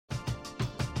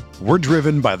We're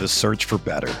driven by the search for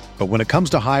better. But when it comes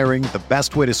to hiring, the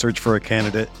best way to search for a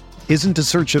candidate isn't to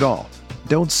search at all.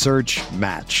 Don't search,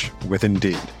 match with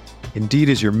Indeed. Indeed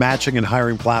is your matching and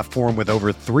hiring platform with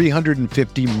over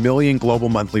 350 million global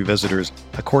monthly visitors,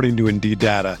 according to Indeed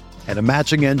data, and a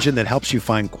matching engine that helps you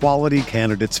find quality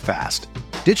candidates fast.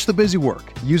 Ditch the busy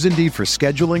work. Use Indeed for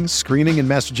scheduling, screening, and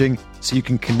messaging so you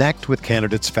can connect with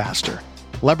candidates faster.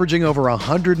 Leveraging over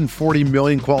 140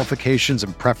 million qualifications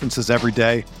and preferences every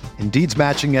day, Indeed's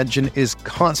matching engine is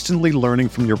constantly learning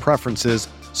from your preferences,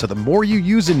 so the more you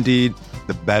use Indeed,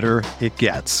 the better it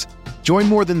gets. Join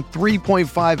more than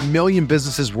 3.5 million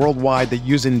businesses worldwide that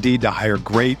use Indeed to hire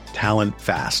great talent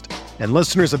fast. And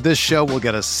listeners of this show will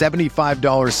get a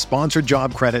 $75 sponsored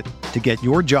job credit to get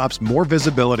your jobs more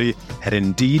visibility at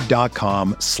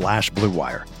Indeed.com/Blue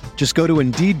Wire. Just go to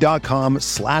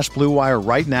Indeed.com/Blue Wire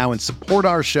right now and support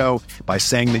our show by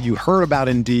saying that you heard about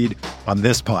Indeed on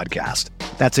this podcast.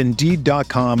 That's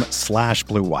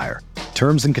Indeed.com/Blue Wire.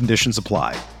 Terms and conditions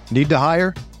apply. Need to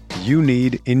hire? You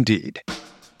need Indeed.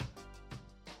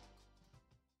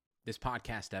 This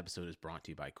podcast episode is brought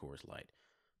to you by Coors Light.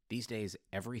 These days,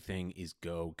 everything is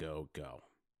go, go, go.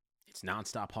 It's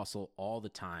nonstop hustle all the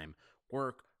time.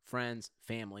 Work, friends,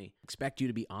 family, expect you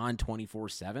to be on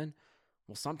 24/7.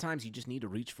 Well, sometimes you just need to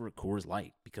reach for a Coors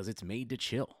Light because it's made to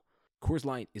chill. Coors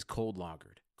Light is cold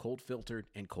lagered, cold filtered,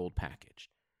 and cold packaged.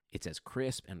 It's as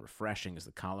crisp and refreshing as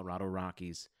the Colorado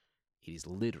Rockies. It is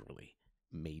literally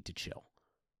made to chill.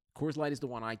 Coors Light is the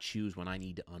one I choose when I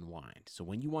need to unwind. So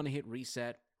when you want to hit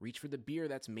reset, reach for the beer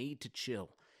that's made to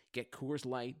chill. Get Coors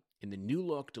Light in the new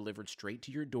look delivered straight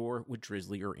to your door with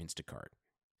Drizzly or Instacart.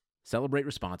 Celebrate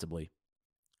responsibly.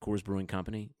 Coors Brewing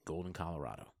Company, Golden,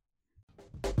 Colorado.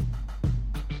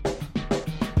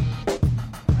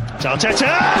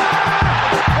 Arteta!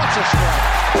 What a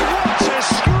strike! What a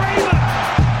screamer!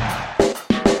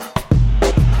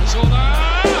 Zola!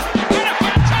 And a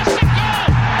fantastic goal!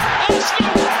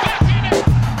 Arsenal back in it!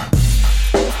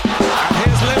 And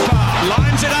here's Limpar,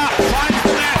 lines it up, finds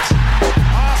the net.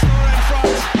 Arsenal are in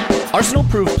front. Arsenal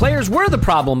proved players were the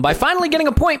problem by finally getting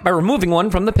a point by removing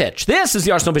one from the pitch. This is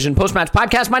the Arsenal Vision post-match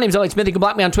podcast. My name is Elliot Smith. You can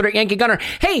block me on Twitter at Yankee Gunner.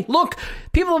 Hey, look,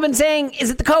 people have been saying, is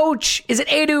it the coach? Is it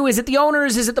Edu? Is it the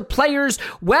owners? Is it the players?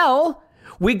 Well,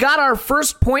 we got our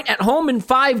first point at home in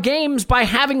 5 games by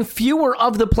having fewer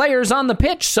of the players on the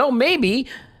pitch. So maybe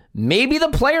the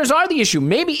players are the issue.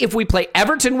 Maybe if we play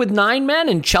Everton with 9 men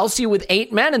and Chelsea with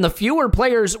 8 men, and the fewer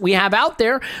players we have out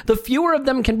there, the fewer of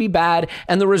them can be bad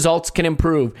and the results can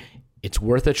improve. It's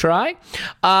worth a try.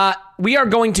 We are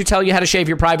going to tell you how to shave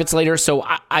your privates later, so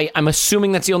I'm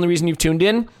assuming that's the only reason you've tuned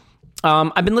in.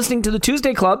 I've been listening to the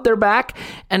Tuesday Club. They're back,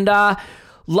 and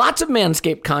lots of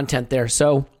Manscaped content there,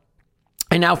 so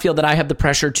I now feel that I have the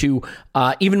pressure to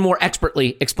even more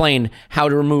expertly explain how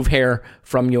to remove hair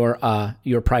from your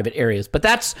private areas. But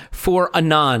that's for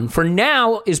anon. For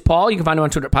now is Paul. You can find him on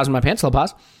Twitter at Pause in My Pants. Hello,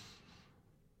 Pause.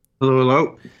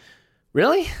 Hello.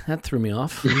 Really? That threw me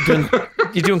off.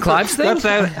 You doing Clive's thing?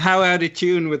 That's how out of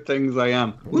tune with things I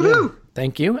am. Woohoo! Yeah.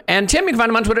 Thank you. And Tim, you can find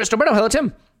him on Twitter at Stoberto. Hello,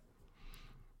 Tim.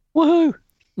 Woohoo!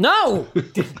 No!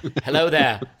 Hello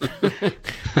there.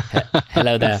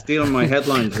 Hello there. Stealing my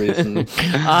headlines recently.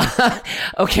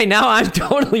 Okay, now I'm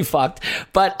totally fucked.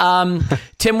 But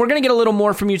Tim, we're going to get a little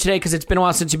more from you today because it's been a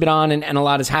while since you've been on and a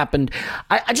lot has happened.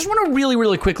 I just want to really,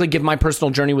 really quickly give my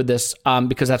personal journey with this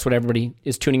because that's what everybody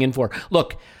is tuning in for.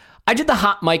 Look, I did the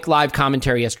Hot Mic live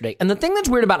commentary yesterday, and the thing that's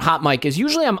weird about Hot Mic is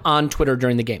usually I'm on Twitter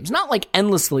during the games. Not like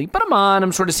endlessly, but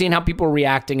I'm sort of seeing how people are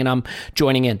reacting, and I'm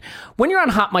joining in. When you're on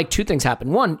Hot Mic, 2 things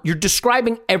happen. 1, you're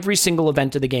describing every single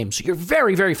event of the game, so you're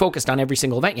very, very focused on every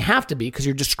single event. You have to be, because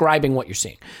you're describing what you're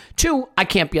seeing. 2, I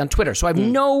can't be on Twitter, so I have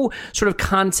no sort of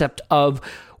concept of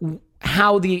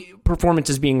how the performance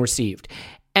is being received.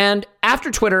 And after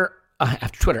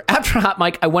Hot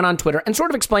Mic, I went on Twitter and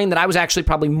sort of explained that I was actually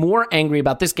probably more angry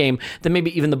about this game than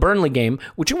maybe even the Burnley game,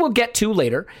 which we'll get to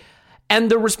later.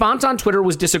 And the response on Twitter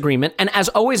was disagreement. And as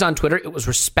always on Twitter, it was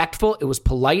respectful. It was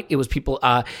polite. It was people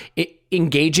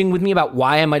engaging with me about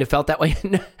why I might have felt that way.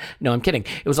 No, I'm kidding.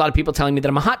 It was a lot of people telling me that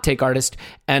I'm a hot take artist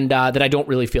and that I don't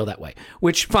really feel that way,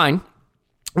 which fine.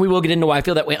 We will get into why I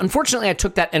feel that way. Unfortunately, I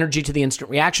took that energy to the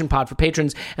instant reaction pod for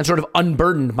patrons and sort of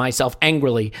unburdened myself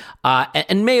angrily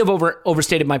and may have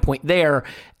overstated my point there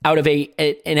out of an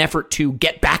effort to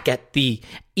get back at the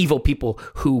evil people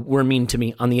who were mean to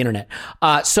me on the internet.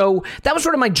 So that was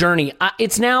sort of my journey.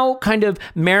 It's now kind of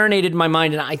marinated in my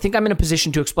mind, and I think I'm in a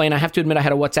position to explain. I have to admit I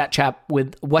had a WhatsApp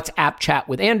chat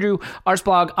with Andrew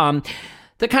Arsblog.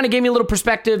 that kind of gave me a little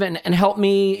perspective and helped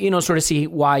me, sort of see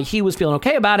why he was feeling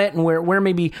okay about it and where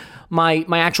maybe my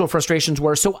actual frustrations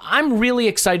were. So I'm really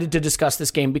excited to discuss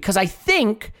this game because I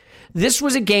think this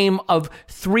was a game of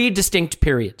 3 distinct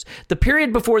periods. The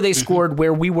period before they scored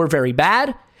where we were very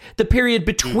bad, the period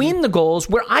between the goals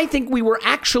where I think we were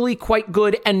actually quite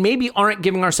good and maybe aren't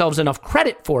giving ourselves enough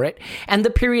credit for it, and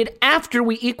the period after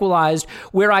we equalized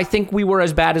where I think we were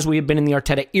as bad as we have been in the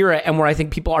Arteta era and where I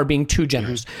think people are being too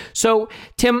generous. So,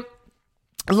 Tim,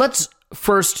 let's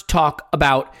first talk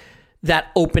about that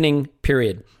opening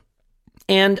period.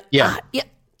 And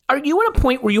are you at a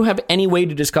point where you have any way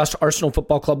to discuss Arsenal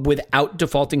Football Club without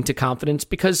defaulting to confidence?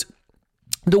 Because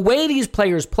the way these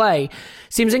players play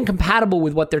seems incompatible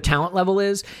with what their talent level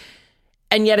is,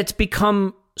 and yet it's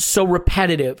become so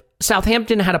repetitive.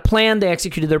 Southampton had a plan. They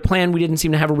executed their plan. We didn't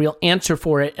seem to have a real answer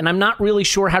for it, and I'm not really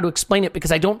sure how to explain it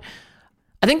because I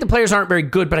think the players aren't very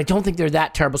good, but I don't think they're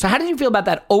that terrible. So how did you feel about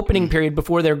that opening period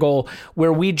before their goal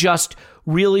where we just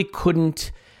really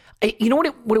couldn't... You know what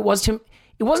it was, Tim?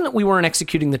 It wasn't that we weren't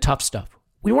executing the tough stuff.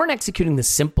 We weren't executing the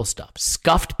simple stuff.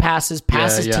 Scuffed passes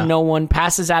to no one,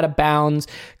 passes out of bounds,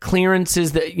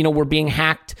 clearances that, were being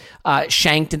hacked,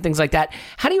 shanked and things like that.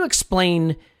 How do you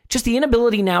explain just the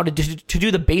inability now to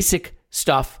do the basic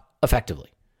stuff effectively?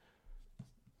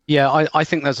 Yeah, I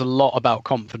think there's a lot about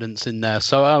confidence in there.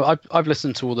 So I've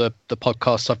listened to all the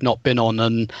podcasts I've not been on,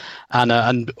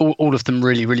 and all of them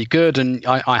really, really good. And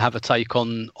I have a take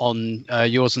on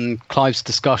yours and Clive's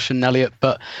discussion, Elliot.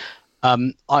 But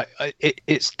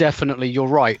it's definitely, you're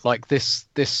right. Like this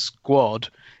squad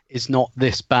is not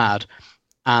this bad,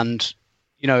 and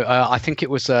I think it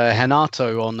was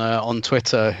Renato on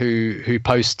Twitter who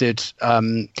posted.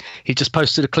 He just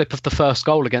posted a clip of the first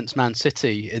goal against Man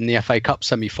City in the FA Cup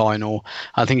semi-final.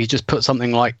 I think he just put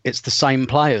something like, "It's the same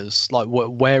players. Like,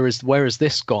 where is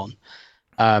this gone?"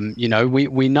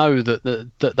 We know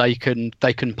that they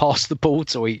can pass the ball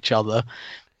to each other.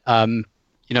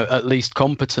 At least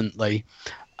competently.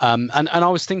 And I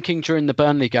was thinking during the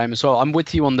Burnley game as well. I'm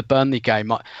with you on the Burnley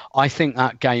game. I think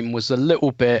that game was a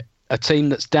little bit a team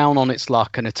that's down on its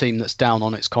luck and a team that's down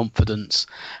on its confidence.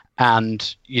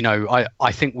 And,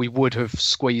 I think we would have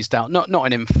squeezed out, not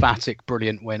an emphatic,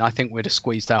 brilliant win. I think we'd have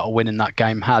squeezed out a win in that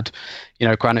game had,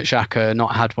 Granit Xhaka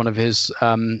not had one of his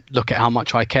look at how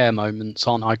much I care moments.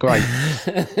 Aren't I great?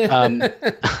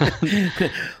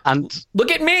 And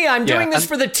look at me, I'm doing this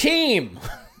for the team.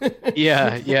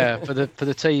 for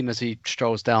the team as he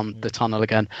strolls down the tunnel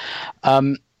again.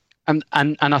 And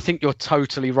I think you're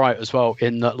totally right as well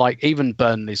in that, like, even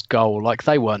Burnley's goal, like,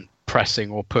 they weren't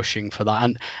pressing or pushing for that,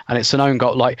 and it's an own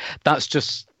goal. Like, that's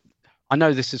just, I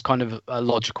know this is kind of a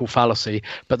logical fallacy,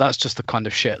 but that's just the kind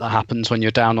of shit that happens when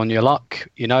you're down on your luck.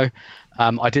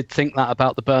 I did think that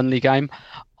about the Burnley game.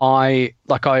 I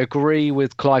agree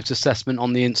with Clive's assessment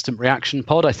on the instant reaction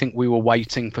pod. I think we were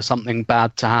waiting for something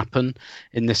bad to happen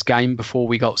in this game before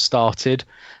we got started.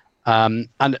 And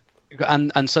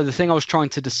so the thing I was trying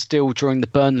to distill during the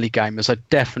Burnley game is there's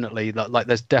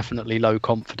definitely low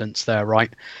confidence there,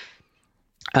 right?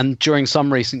 And during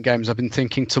some recent games, I've been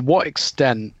thinking, to what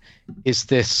extent is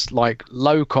this like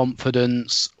low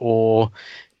confidence or,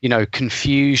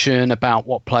 confusion about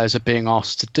what players are being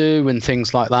asked to do and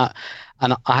things like that?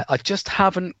 And I just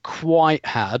haven't quite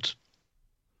had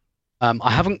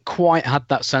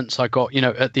that sense I got,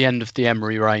 at the end of the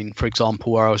Emery reign, for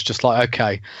example, where I was just like,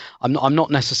 okay, I'm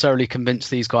not necessarily convinced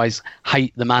these guys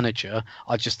hate the manager.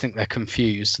 I just think they're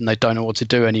confused and they don't know what to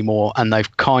do anymore. And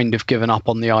they've kind of given up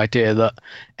on the idea that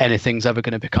anything's ever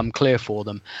going to become clear for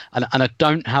them. And I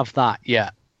don't have that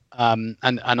yet. And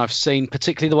I've seen,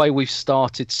 particularly the way we've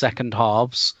started second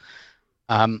halves,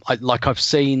 I've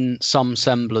seen some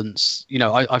semblance,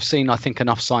 I've seen, I think,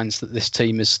 enough signs that this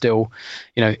team is still,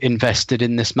 invested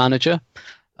in this manager,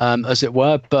 as it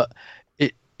were. But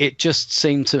it just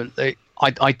seemed to,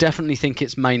 I definitely think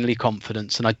it's mainly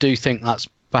confidence. And I do think that's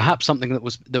perhaps something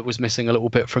that was missing a little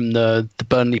bit from the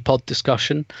Burnley pod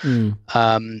discussion.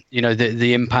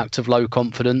 The impact of low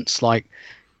confidence, like,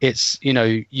 it's,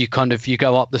 you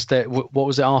go up the stair. What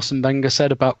was it Arsene Wenger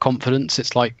said about confidence?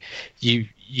 It's like you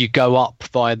go up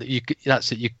via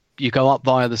you go up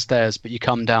via the stairs, but you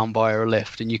come down via a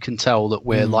lift, and you can tell that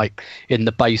we're like in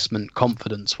the basement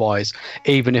confidence wise,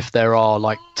 even if there are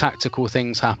like tactical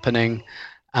things happening.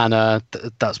 And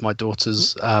that's my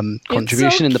daughter's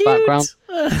contribution in the background.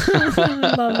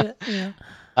 I love it. Yeah.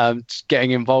 Just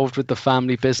getting involved with the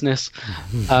family business.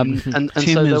 And Tim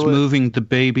so is moving the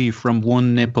baby from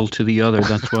one nipple to the other.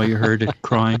 That's why you heard it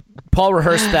crying. Paul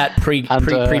rehearsed that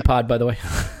pre-pod, by the way.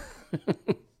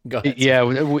 Go ahead. Yeah,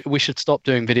 we should stop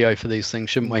doing video for these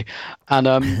things, shouldn't we? And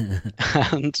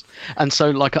and so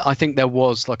like I think there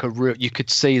was like a real, you could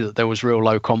see that there was real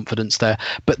low confidence there,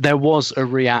 but there was a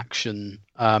reaction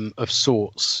of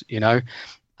sorts, you know.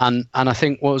 And I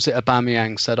think, what was it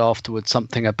Aubameyang said afterwards,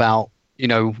 something about, you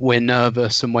know, we're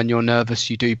nervous, and when you're nervous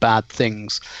you do bad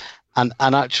things. And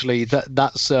actually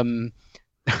that's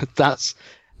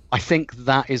I think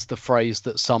that is the phrase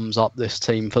that sums up this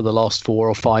team for the last 4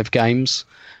 or 5 games,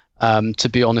 to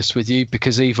be honest with you,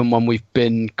 because even when we've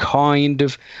been kind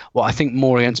of, well, I think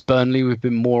more against Burnley, we've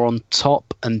been more on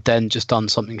top and then just done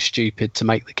something stupid to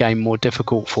make the game more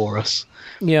difficult for us.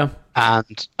 Yeah.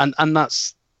 And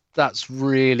that's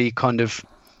really kind of,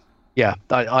 yeah,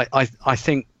 I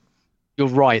think you're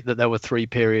right that there were 3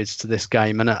 periods to this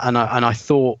game. And I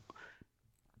thought,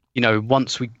 you know,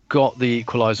 once we got the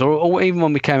equaliser, or even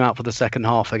when we came out for the second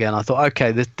half again, I thought,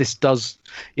 okay, this does,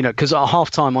 you know, because at half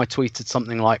time I tweeted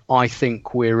something like, I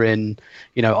think we're in,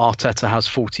 you know, Arteta has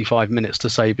 45 minutes to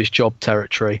save his job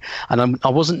territory. And I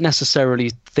wasn't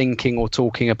necessarily thinking or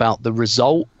talking about the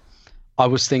result. I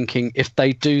was thinking, if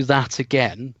they do that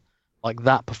again, like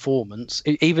that performance,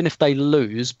 even if they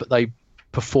lose, but they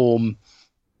perform,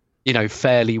 you know,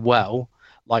 fairly well,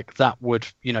 like that would,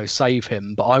 you know, save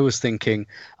him. But I was thinking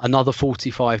another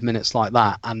 45 minutes like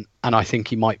that, and I think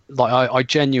he might, like, I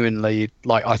genuinely,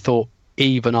 like, I thought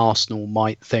even Arsenal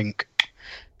might think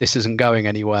this isn't going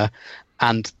anywhere.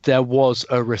 And there was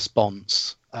a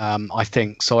response, I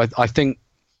think. So I think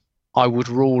I would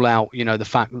rule out, you know, the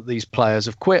fact that these players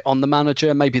have quit on the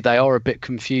manager. Maybe they are a bit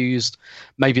confused.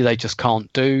 Maybe they just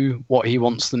can't do what he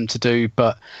wants them to do.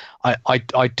 But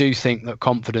I do think that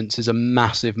confidence is a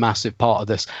massive, massive part of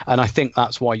this. And I think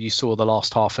that's why you saw the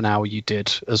last half an hour you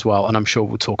did as well. And I'm sure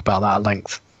we'll talk about that at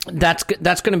length. That's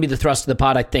going to be the thrust of the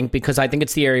pod, I think, because I think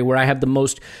it's the area where I have the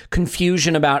most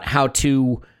confusion about how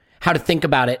to think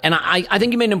about it. And I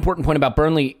think you made an important point about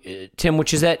Burnley, Tim,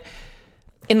 which is that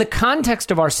in the context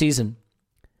of our season,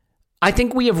 I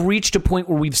think we have reached a point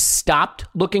where we've stopped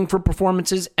looking for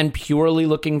performances and purely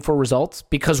looking for results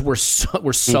because we're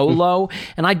so low.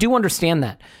 And I do understand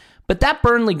that. But that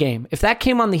Burnley game, if that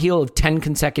came on the heel of 10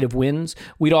 consecutive wins,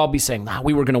 we'd all be saying,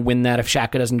 we were going to win that if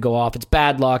Xhaka doesn't go off. It's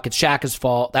bad luck. It's Xhaka's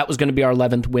fault. That was going to be our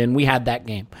 11th win. We had that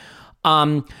game.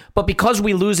 But because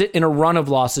we lose it in a run of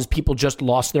losses, people just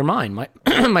lost their mind,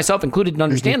 myself included, and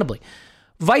understandably.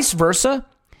 Vice versa,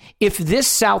 if this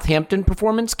Southampton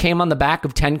performance came on the back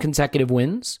of 10 consecutive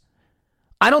wins,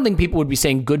 I don't think people would be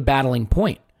saying good battling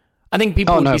point. I think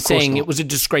people would be saying it was a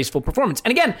disgraceful performance.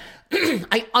 And again,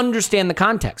 I understand the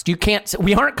context.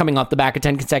 We aren't coming off the back of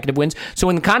 10 consecutive wins. So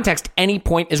in the context, any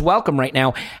point is welcome right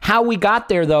now. How we got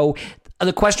there, though,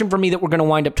 the question for me that we're going to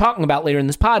wind up talking about later in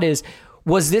this pod is,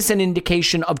 was this an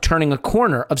indication of turning a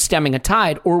corner, of stemming a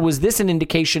tide, or was this an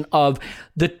indication of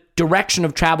the direction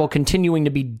of travel continuing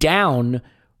to be down,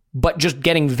 but just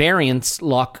getting variance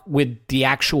luck with the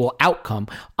actual outcome?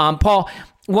 Paul,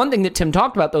 one thing that Tim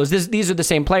talked about, though, is these are the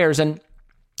same players, and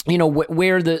you know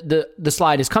where the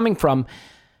slide is coming from.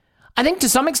 I think to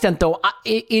some extent, though,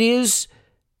 it is,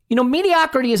 you know,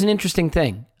 mediocrity is an interesting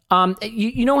thing.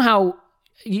 You know how,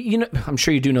 you know, I'm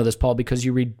sure you do know this, Paul, because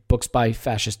you read books by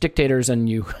fascist dictators, and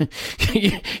you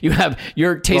have,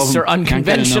 your tastes are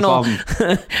unconventional.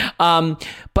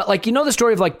 But like, you know the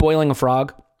story of like boiling a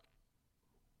frog?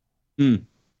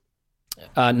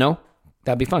 No?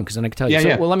 That'd be fun, because then I can tell you.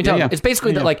 Yeah. Well, let me tell you. It's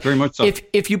basically that, like, very much so.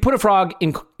 if you put a frog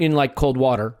in like cold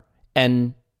water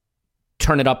and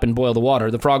turn it up and boil the water,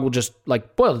 the frog will just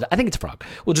like boil to death. I think it's a frog.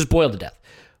 Will just boil to death.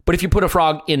 But if you put a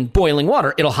frog in boiling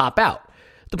water, it'll hop out.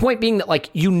 The point being that,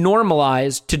 like, you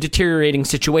normalize to deteriorating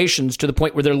situations to the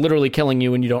point where they're literally killing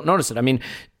you and you don't notice it. I mean,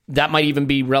 that might even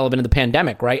be relevant to the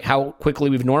pandemic, right? How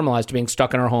quickly we've normalized to being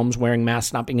stuck in our homes, wearing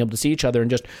masks, not being able to see each other, and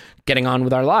just getting on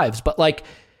with our lives. But like,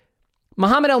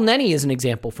 Mohamed Elneny is an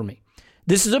example for me.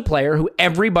 This is a player who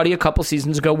everybody a couple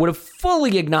seasons ago would have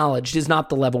fully acknowledged is not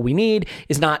the level we need,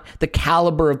 is not the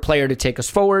caliber of player to take us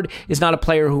forward, is not a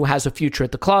player who has a future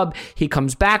at the club. He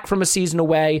comes back from a season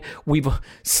away. We've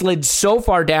slid so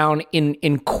far down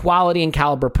in quality and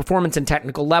caliber, performance and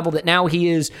technical level, that now he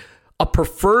is a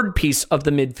preferred piece of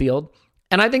the midfield.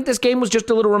 And I think this game was just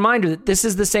a little reminder that this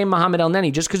is the same Mohamed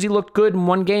Elneny. Just because he looked good in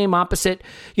one game opposite,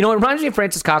 you know, it reminds me of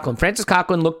Francis Coquelin. Francis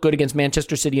Coquelin looked good against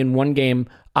Manchester City in one game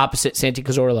opposite Santi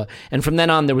Cazorla. And from then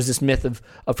on, there was this myth of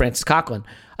Francis Coquelin.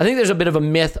 I think there's a bit of a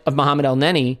myth of Mohamed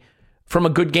Elneny from a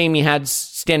good game he had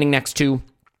standing next to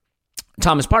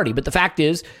Thomas Partey. But the fact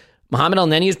is, Mohamed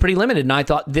Elneny is pretty limited. And I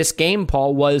thought this game,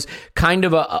 Paul, was kind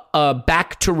of a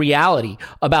back to reality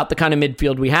about the kind of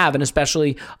midfield we have, and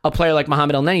especially a player like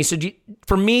Mohamed Elneny. So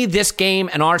for me, this game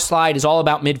and our slide is all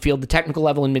about midfield, the technical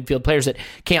level in midfield, players that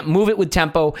can't move it with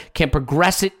tempo, can't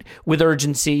progress it with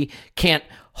urgency, can't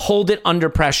hold it under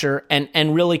pressure,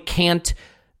 and really can't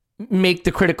make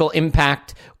the critical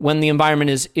impact when the environment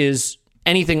is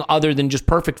anything other than just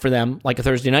perfect for them, like a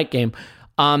Thursday night game.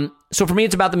 So for me,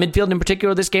 it's about the midfield. In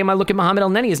particular, this game, I look at Mohamed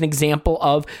Elneny as an example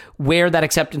of where that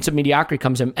acceptance of mediocrity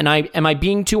comes in. And am I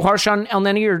being too harsh on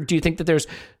Elneny, or do you think that there's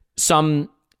some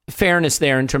fairness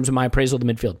there in terms of my appraisal of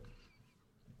the midfield?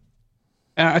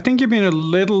 I think you're being a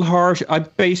little harsh. I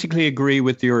basically agree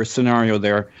with your scenario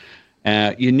there.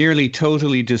 You nearly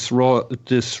totally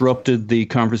disrupted the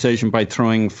conversation by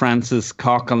throwing Francis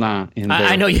Coquelin in there.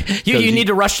 I know you need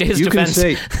to rush to his defense.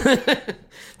 You can say,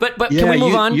 but can we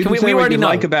move on? You can say we what already you know.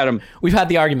 like about him. We've had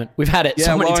the argument. We've had it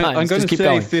so many times. I'm going Just to keep say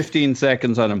going. 15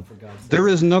 seconds on him. There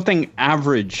is nothing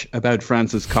average about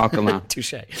Francis Coquelin.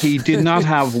 Touche. He did not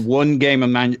have one game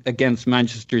against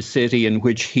Manchester City in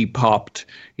which he popped.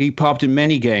 He popped in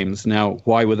many games. Now,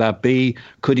 why would that be?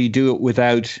 Could he do it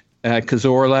without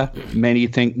Cazorla? Many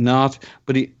think not.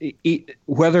 But he,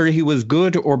 whether he was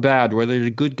good or bad, whether it was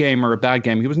a good game or a bad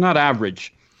game, he was not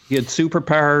average. He had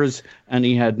superpowers and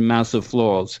he had massive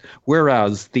flaws.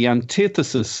 Whereas the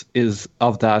antithesis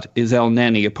of that is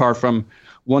Elneny, apart from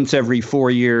once every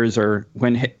 4 years or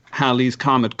when Halley's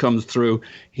Comet comes through,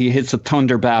 he hits a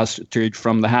thunder bastard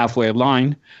from the halfway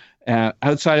line.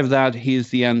 Outside of that, he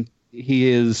is,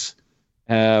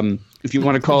 if you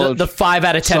want to call it, the 5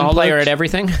 out of 10 solid player at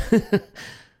everything.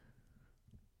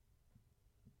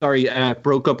 Sorry,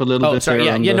 broke up a little bit. Sorry,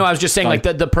 there. No, I was just saying like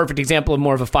the perfect example of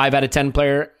more of a 5 out of 10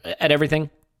 player at everything.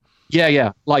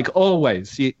 Yeah. Like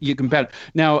always, you can bet.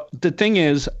 Now, the thing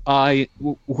is,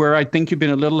 where I think you've been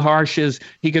a little harsh is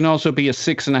he can also be a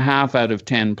 6.5 out of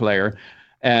 10 player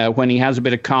when he has a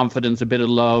bit of confidence, a bit of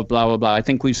love, blah, blah, blah. I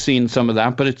think we've seen some of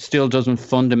that, but it still doesn't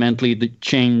fundamentally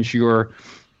change your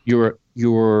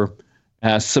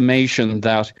summation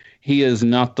that he is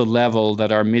not the level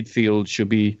that our midfield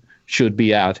should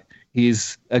be at.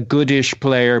 He's a goodish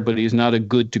player, but he's not a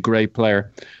good to great player.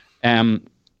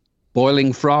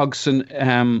 Boiling frogs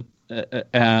and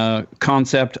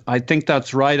concept, I think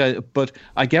that's right. But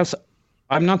I guess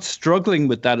I'm not struggling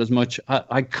with that as much.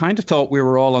 I kind of thought we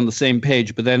were all on the same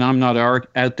page, but then I'm not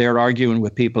out there arguing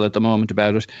with people at the moment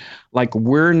about it. Like,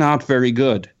 we're not very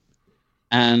good,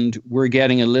 and we're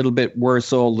getting a little bit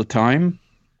worse all the time.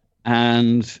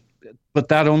 But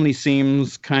that only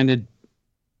seems kind of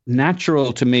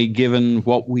natural to me, given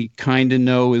what we kind of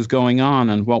know is going on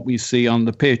and what we see on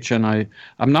the pitch. And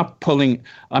I'm pulling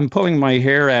my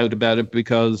hair out about it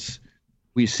because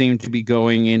we seem to be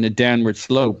going in a downward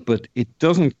slope, but it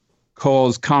doesn't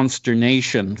cause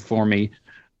consternation for me.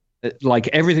 Like,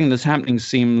 everything that's happening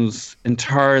seems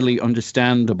entirely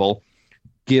understandable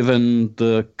given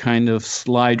the kind of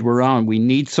slide we're on. We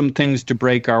need some things to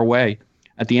break our way.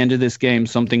 At the end of this game,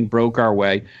 something broke our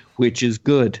way, which is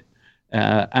good.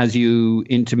 As you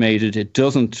intimated, it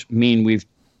doesn't mean we've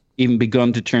even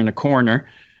begun to turn a corner.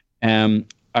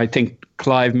 I think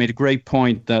Clive made a great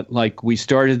point that, like, we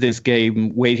started this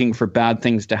game waiting for bad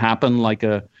things to happen, like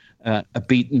a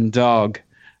beaten dog.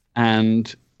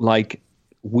 And, like,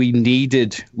 we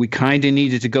kind of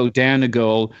needed to go down a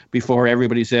goal before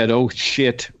everybody said, oh,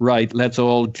 shit, right, let's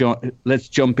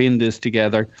jump in this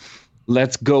together.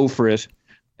 Let's go for it.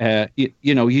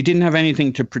 You didn't have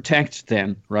anything to protect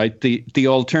then, right? The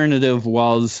alternative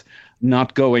was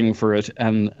not going for it,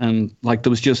 and like, there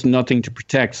was just nothing to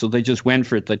protect, so they just went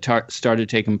for it. They started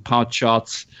taking pot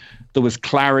shots. There was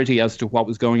clarity as to what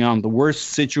was going on. The worst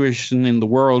situation in the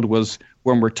world was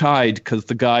when we're tied, because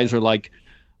the guys are like,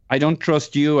 I don't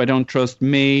trust you, I don't trust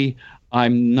me,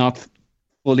 I'm not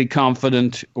fully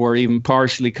confident or even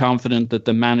partially confident that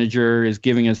the manager is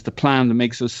giving us the plan that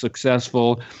makes us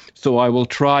successful. So I will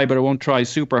try, but I won't try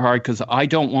super hard because I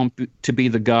don't want to be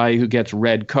the guy who gets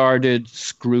red carded,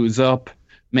 screws up,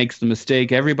 makes the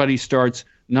mistake. Everybody starts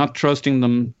not trusting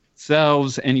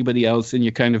themselves, anybody else, and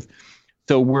you kind of...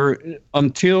 So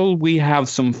until we have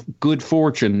some good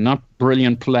fortune, not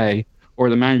brilliant play,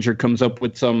 or the manager comes up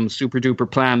with some super duper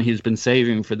plan he's been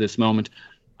saving for this moment,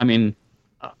 I mean...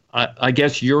 I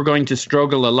guess you're going to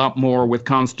struggle a lot more with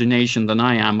consternation than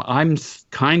I am. I'm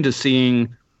kind of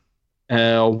seeing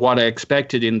what I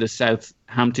expected in the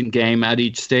Southampton game at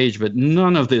each stage, but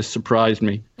none of this surprised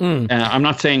me. I'm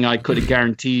not saying I could have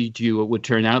guaranteed you it would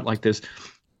turn out like this,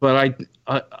 but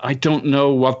I don't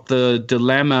know what the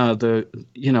dilemma,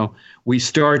 we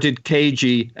started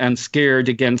cagey and scared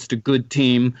against a good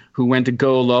team who went a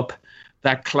goal up,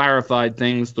 that clarified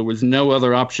things. There was no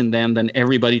other option then than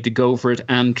everybody to go for it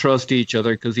and trust each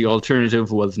other, because the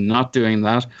alternative was not doing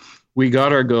that. We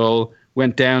got our goal,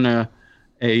 went down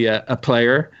a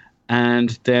player,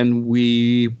 and then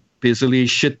we busily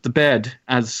shit the bed,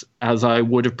 as I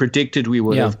would have predicted we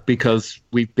would have, because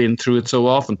we've been through it so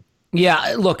often.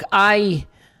 Yeah, look,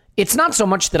 it's not so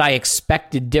much that I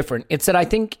expected different. It's that I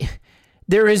think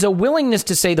there is a willingness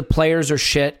to say the players are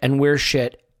shit and we're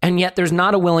shit, and yet there's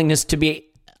not a willingness to be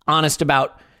honest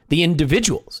about the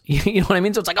individuals. You know what I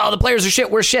mean? So it's like, oh, the players are shit,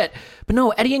 we're shit. But no,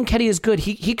 Eddie Nketiah is good.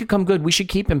 He could come good. We should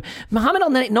keep him. Mohamed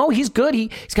El-Neni, no, he's good.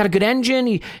 He's got a good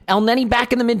engine. El-Neni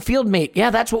back in the midfield, mate. Yeah,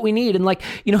 that's what we need. And like,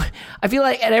 you know, I feel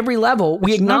like at every level,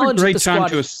 we acknowledge not a great the squad. time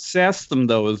to assess them,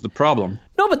 though, is the problem.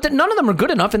 No, but none of them are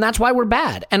good enough, and that's why we're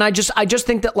bad. And I just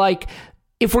think that, like,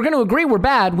 if we're going to agree we're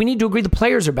bad, we need to agree the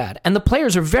players are bad. And the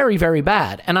players are very, very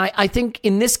bad. And I think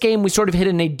in this game, we sort of hit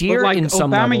a nadir in some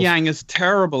levels. Aubameyang is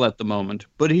terrible at the moment,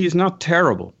 but he's not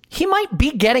terrible. He might be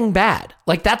getting bad.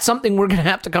 Like, that's something we're going to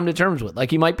have to come to terms with.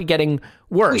 Like, he might be getting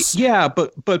worse. Yeah,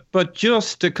 but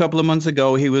just a couple of months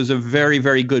ago, he was a very,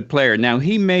 very good player. Now,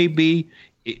 he may be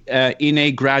in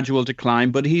a gradual decline,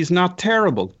 but he's not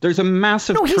terrible. There's a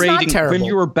massive trading when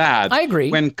you're bad. I agree.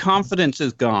 When confidence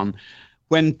is gone.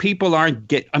 When people aren't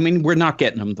we're not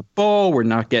getting him the ball. We're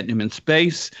not getting him in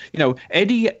space. You know,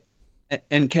 Eddie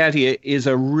Nketiah is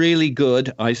a really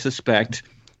good, I suspect,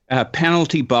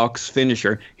 penalty box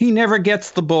finisher. He never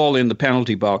gets the ball in the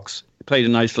penalty box. He played a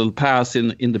nice little pass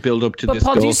in the build-up to this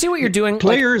Paul, goal. do you see what you're doing?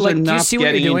 Players are do you not see what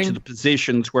getting you're doing? into the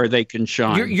positions where they can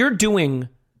shine. You're doing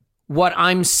what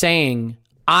I'm saying,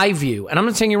 I view, and I'm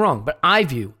not saying you're wrong, but I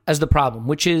view as the problem,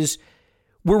 which is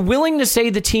we're willing to say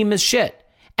the team is shit.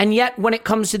 And yet, when it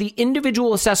comes to the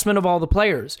individual assessment of all the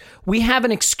players, we have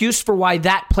an excuse for why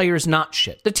that player's not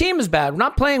shit. The team is bad. We're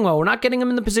not playing well. We're not getting them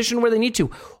in the position where they need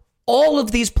to. All of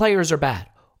these players are bad.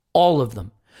 All of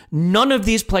them. None of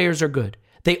these players are good.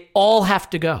 They all have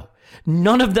to go.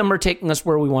 None of them are taking us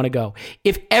where we want to go.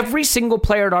 If every single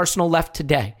player at Arsenal left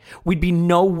today, we'd be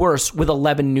no worse with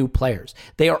 11 new players.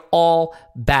 They are all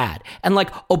bad. And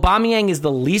like, Aubameyang is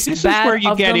the least bad of them. This is where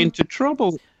you get into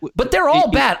trouble. But they're all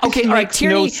bad. Okay, all right.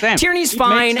 Tierney's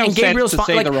fine, and Gabriel's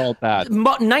fine. Like, they're all bad.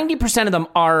 90% of them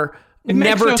are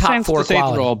never top four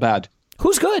quality. They're all bad.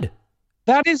 Who's good?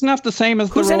 That is not the same as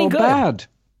they're all bad.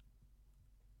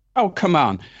 Oh, come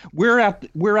on. We're at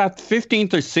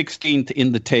 15th or 16th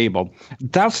in the table.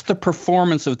 That's the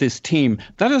performance of this team.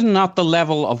 That is not the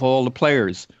level of all the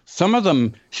players. Some of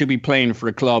them should be playing for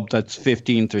a club that's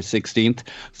 15th or 16th.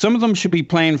 Some of them should be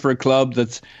playing for a club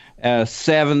that's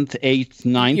 7th, 8th,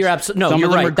 9th. You're absolutely you're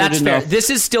right. That's fair.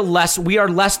 This is still less. We are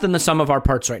less than the sum of our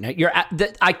parts right now.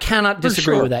 I cannot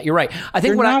disagree with that. You're right. I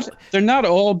think they're not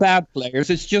all bad players.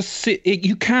 It's just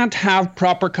you can't have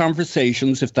proper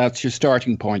conversations if that's your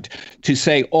starting point to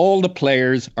say all the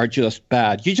players are just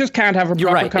bad. You just can't have a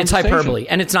proper conversation. It's hyperbole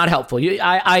and it's not helpful.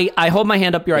 I hold my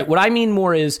hand up. You're right. What I mean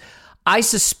more is I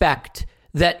suspect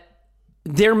that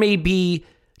there may be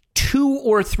 2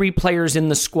 or 3 players in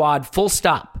the squad, full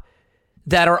stop,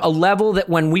 that are a level that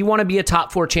when we want to be a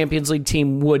top 4 Champions League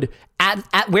team would, at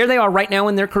where they are right now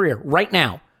in their career, right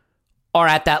now, are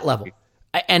at that level.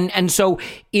 And so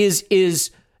is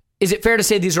it fair to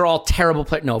say these are all terrible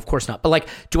players? No, of course not. But like,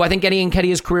 do I think Eddie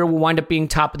Nketiah's career will wind up being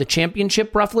top of the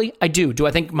championship roughly? I do. Do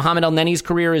I think Mohamed El-Neni's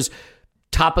career is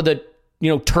top of the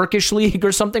Turkish league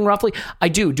or something roughly? I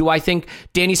do. Do I think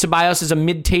Dani Ceballos is a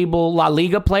mid-table La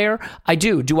Liga player? I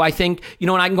do. Do I think,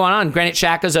 and I can go on. Granit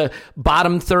Xhaka's a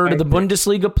bottom third of the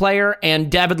Bundesliga player,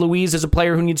 and David Luiz is a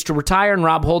player who needs to retire, and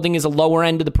Rob Holding is a lower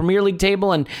end of the Premier League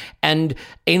table, and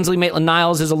Ainsley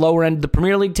Maitland-Niles is a lower end of the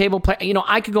Premier League table player.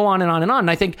 I could go on and on and on. And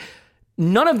I think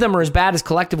none of them are as bad as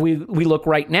collectively we look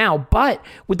right now, but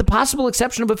with the possible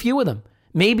exception of a few of them.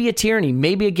 Maybe a Tierney,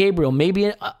 maybe a Gabriel, maybe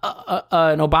an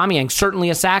Aubameyang, certainly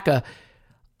a Saka.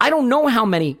 I don't know how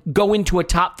many go into a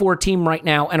top 4 team right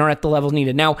now and are at the levels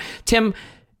needed. Now, Tim,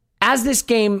 as this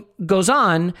game goes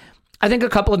on, I think a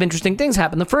couple of interesting things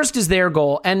happen. The first is their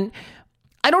goal, and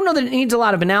I don't know that it needs a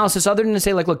lot of analysis other than to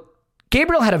say, like, look,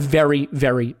 Gabriel had a very,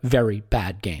 very, very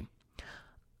bad game.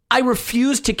 I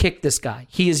refuse to kick this guy.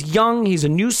 He is young. He's a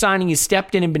new signing. He's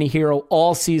stepped in and been a hero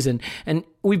all season. And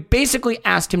we've basically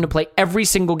asked him to play every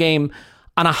single game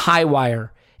on a high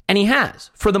wire. And he has,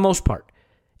 for the most part.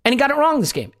 And he got it wrong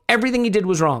this game. Everything he did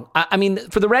was wrong. I mean,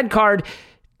 for the red card,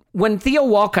 when Theo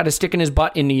Walcott is sticking his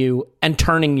butt into you and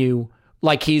turning you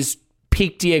like he's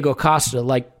peak Diego Costa,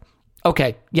 like,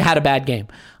 okay, you had a bad game.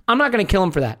 I'm not going to kill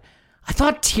him for that. I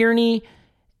thought Tierney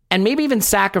and maybe even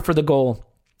Saka for the goal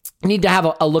need to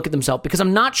have a look at themselves, because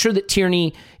I'm not sure that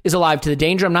Tierney is alive to the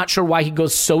danger. I'm not sure why he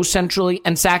goes so centrally,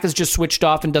 and Saka's just switched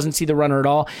off and doesn't see the runner at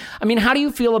all. I mean, how do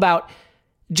you feel about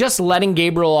just letting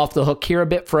Gabriel off the hook here a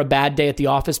bit for a bad day at the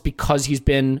office, because he's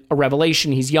been a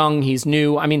revelation, he's young, he's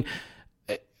new? I mean,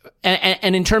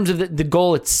 and in terms of the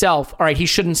goal itself, all right, he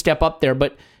shouldn't step up there,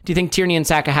 but do you think Tierney and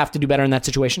Saka have to do better in that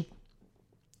situation?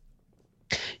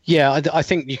 Yeah, I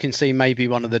think you can see maybe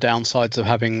one of the downsides of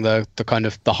having the kind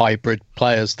of the hybrid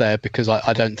players there, because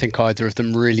I don't think either of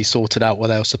them really sorted out where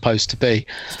they were supposed to be.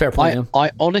 It's a fair point.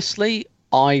 I honestly,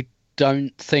 I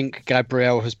don't think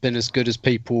Gabriel has been as good as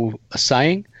people are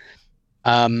saying.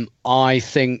 I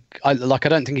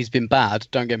don't think he's been bad,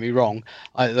 don't get me wrong.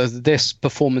 This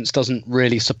performance doesn't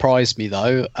really surprise me,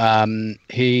 though.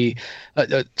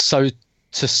 So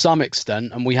to some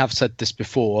extent, and we have said this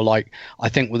before, like, I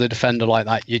think with a defender like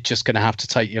that, you're just going to have to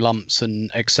take your lumps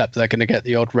and accept they're going to get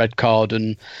the odd red card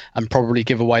and probably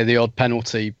give away the odd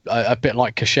penalty, a bit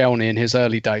like Koscielny in his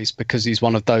early days, because he's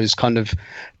one of those kind of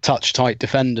touch-tight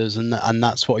defenders, and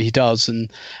that's what he does. And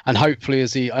hopefully,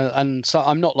 and so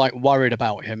I'm not like worried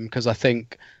about him, because I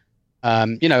think,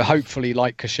 hopefully,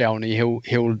 like Koscielny,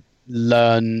 he'll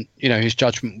learn, his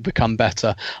judgment will become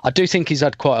better. I do think he's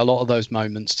had quite a lot of those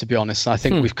moments, to be honest. I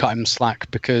think we've cut him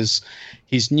slack because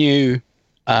he's new.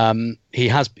 He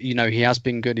has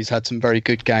been good. He's had some very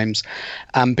good games,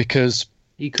 and because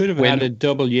he could have had a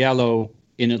double yellow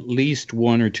in at least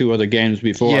one or two other games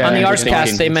before. Yeah, on the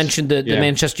Arscast, they mentioned the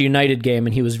Manchester United game,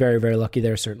 and he was very, very lucky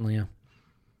there, certainly.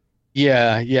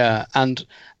 Yeah, and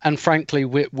frankly,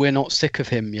 we're not sick of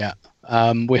him yet.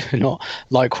 We're not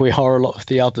like we are a lot of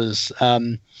the others.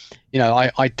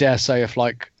 I dare say if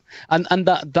and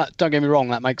that don't get me wrong,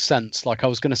 that makes sense. Like, I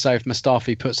was going to say, if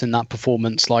Mustafi puts in that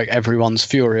performance, like, everyone's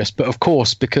furious. But of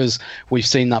course, because we've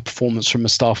seen that performance from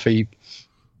Mustafi,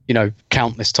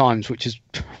 countless times, which is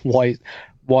why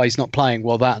he's not playing.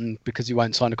 Well, that, and because he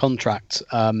won't sign a contract.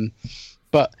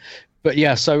 But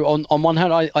yeah, so on one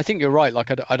hand, I think you're right.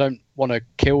 Like, I don't want to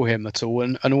kill him at all.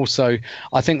 And also,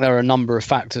 I think there are a number of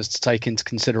factors to take into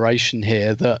consideration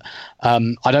here that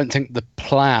I don't think the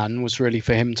plan was really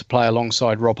for him to play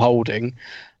alongside Rob Holding.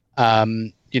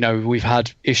 We've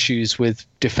had issues with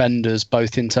defenders,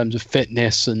 both in terms of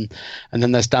fitness and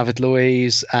then there's David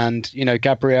Luiz and,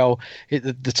 Gabriel,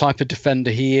 the type of defender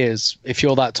he is. If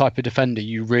you're that type of defender,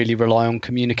 you really rely on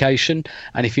communication.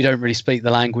 And if you don't really speak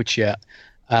the language yet,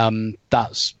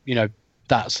 that's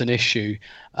an issue,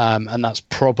 and that's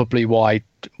probably why.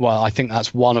 Well, I think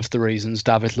that's one of the reasons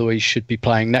David Luiz should be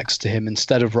playing next to him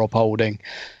instead of Rob Holding,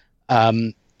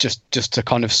 just to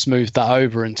kind of smooth that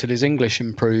over until his English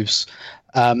improves.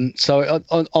 So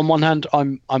on one hand,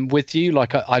 I'm with you.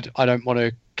 Like, I don't want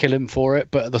to kill him for it,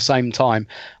 but at the same time,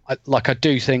 I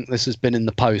do think this has been in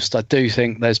the post. I do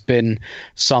think there's been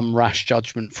some rash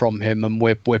judgment from him, and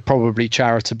we're probably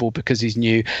charitable because he's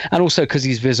new, and also because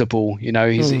he's visible.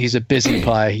 He's a busy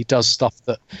player. He does stuff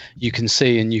that you can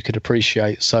see and you could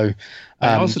appreciate. So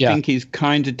I also think he's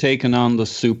kind of taken on the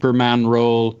Superman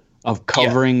role of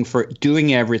covering for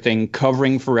doing everything,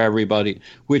 covering for everybody,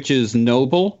 which is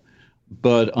noble.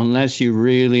 But unless you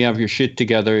really have your shit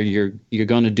together, you're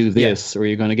going to do this, or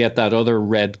you're going to get that other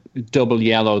red double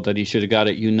yellow that he should have got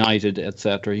at United,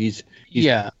 etc. He's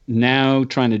now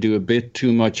trying to do a bit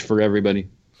too much for everybody.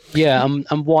 Yeah,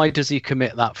 and why does he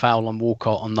commit that foul on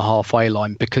Walcott on the halfway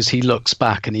line? Because he looks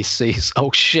back and he sees,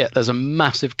 oh shit, there's a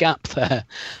massive gap there.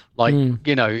 Like,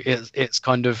 it's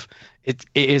kind of. It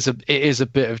is a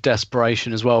bit of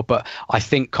desperation as well, but I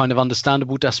think kind of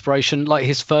understandable desperation. Like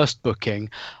his first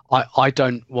booking, I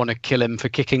don't want to kill him for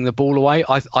kicking the ball away.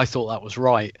 I thought that was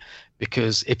right,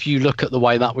 because if you look at the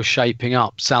way that was shaping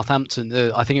up, Southampton,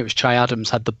 I think it was Che Adams,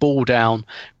 had the ball down,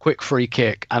 quick free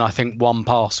kick, and I think one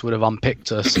pass would have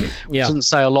unpicked us. Doesn't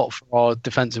say a lot for our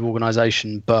defensive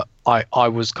organisation, but I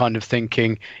was kind of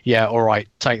thinking, yeah, all right,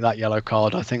 take that yellow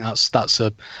card. I think that's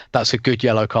a good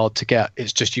yellow card to get.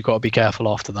 It's just you've got to be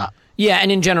careful after that. Yeah,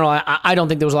 and in general, I don't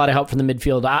think there was a lot of help from the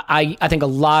midfield. I think a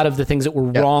lot of the things that were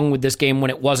wrong with this game when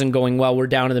it wasn't going well were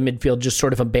down to the midfield, just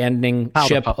sort of abandoning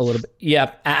ship a little bit.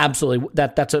 Yeah, absolutely.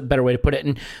 That's a better way to put it.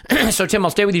 And so, Tim,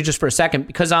 I'll stay with you just for a second,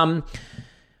 because I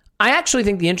actually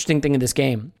think the interesting thing in this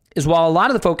game is, while a lot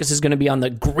of the focus is going to be on the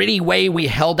gritty way we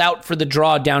held out for the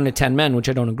draw down to 10 men, which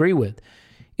I don't agree with,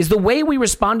 is the way we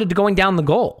responded to going down the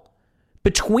goal.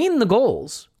 Between the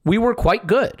goals, we were quite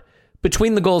good.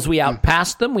 Between the goals, we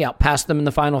outpassed them. We outpassed them in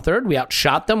the final third. We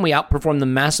outshot them. We outperformed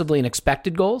them massively in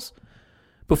expected goals.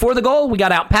 Before the goal, we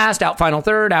got outpassed, out final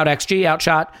third, out XG,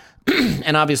 outshot.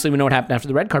 And obviously, we know what happened after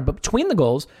the red card. But between the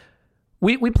goals,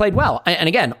 we played well. And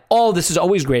again, all this is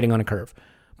always grading on a curve.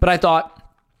 But I thought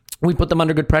We put them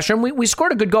under good pressure, and we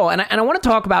scored a good goal. And I want to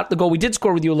talk about the goal we did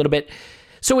score with you a little bit.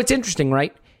 So it's interesting,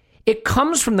 right? It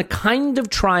comes from the kind of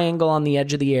triangle on the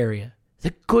edge of the area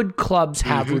that good clubs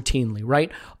have routinely,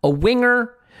 right? A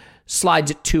winger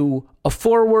slides it to a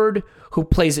forward who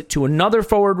plays it to another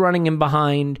forward running in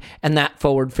behind, and that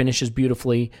forward finishes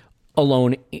beautifully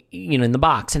alone, in the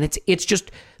box. And it's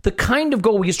just the kind of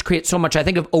goal we used to create so much. I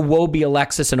think of Iwobi,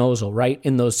 Alexis, and Ozil, right,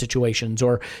 in those situations.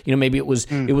 Or maybe it was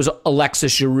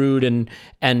Alexis, Giroud,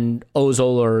 and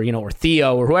Ozil, or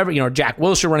Theo, or whoever, Jack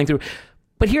Wilshere running through.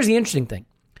 But here's the interesting thing: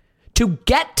 to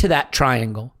get to that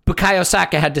triangle, Bukayo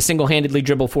Saka had to single-handedly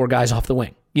dribble 4 guys off the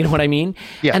wing. You know what I mean?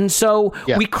 Yeah. And so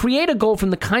we create a goal from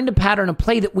the kind of pattern of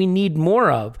play that we need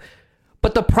more of.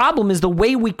 But the problem is the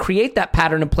way we create that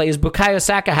pattern of play is Bukayo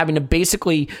Saka having to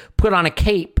basically put on a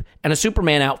cape and a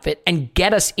Superman outfit and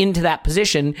get us into that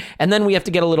position. And then we have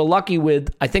to get a little lucky with,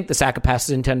 I think the Saka pass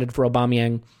is intended for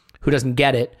Aubameyang, who doesn't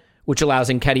get it, which allows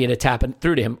Nketiah to tap it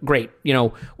through to him. Great.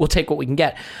 We'll take what we can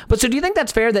get. But so do you think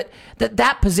that's fair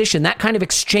that position, that kind of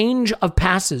exchange of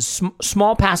passes,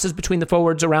 small passes between the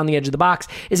forwards around the edge of the box,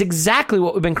 is exactly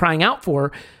what we've been crying out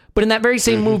for? But in that very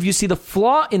same move, you see the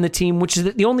flaw in the team, which is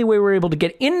that the only way we're able to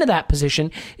get into that position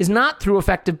is not through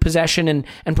effective possession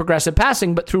and progressive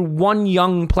passing, but through one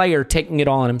young player taking it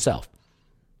all on himself.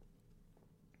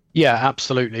 Yeah,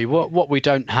 absolutely. What we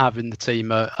don't have in the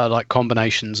team are like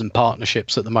combinations and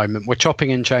partnerships at the moment. We're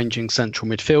chopping and changing central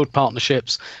midfield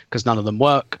partnerships because none of them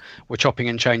work. We're chopping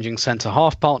and changing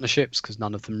centre-half partnerships because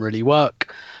none of them really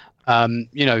work.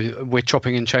 We're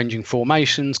chopping and changing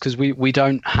formations because we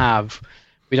don't have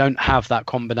that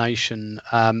combination.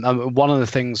 One of the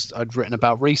things I'd written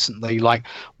about recently, like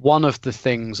one of the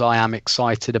things I am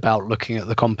excited about looking at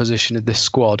the composition of this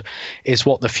squad is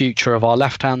what the future of our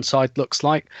left-hand side looks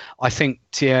like. I think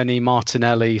Tierney,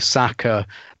 Martinelli, Saka,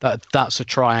 that's a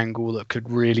triangle that could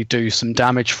really do some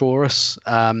damage for us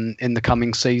in the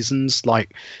coming seasons.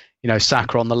 Like,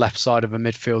 Saka on the left side of a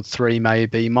midfield 3,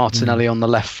 maybe Martinelli on the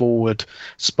left forward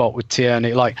spot with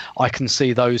Tierney. Like, I can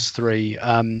see those 3.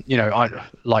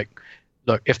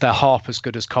 Look, if they're half as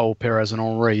good as Cole, Pires, and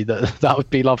Henry, that would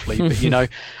be lovely. But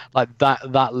like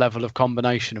that level of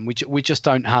combination, and we just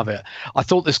don't have it. I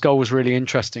thought this goal was really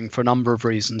interesting for a number of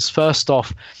reasons. First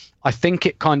off, I think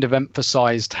it kind of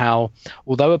emphasised how,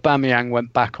 although Aubameyang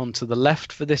went back onto the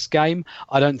left for this game,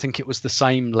 I don't think it was the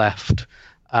same left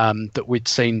that we'd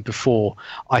seen before.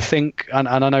 I think, and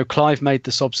I know Clive made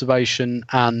this observation,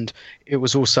 and it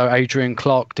was also Adrian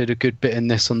Clark did a good bit in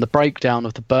this on the breakdown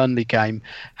of the Burnley game,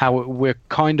 how we're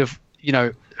kind of,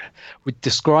 we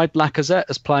described Lacazette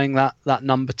as playing that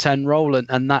number 10 role,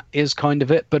 and that is kind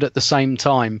of it. But at the same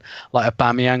time, like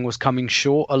Aubameyang was coming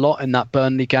short a lot in that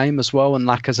Burnley game as well, and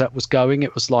Lacazette was going.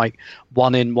 It was like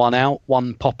 1 in, 1 out,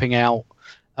 one popping out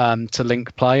to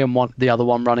link play and the other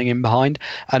one running in behind,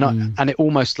 and it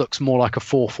almost looks more like a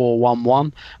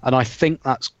 4-4-1-1, and I think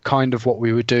that's kind of what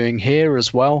we were doing here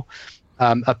as well.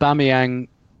 Aubameyang,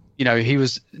 he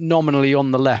was nominally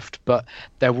on the left, but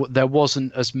there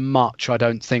wasn't as much, I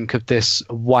don't think, of this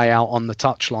way out on the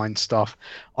touchline stuff.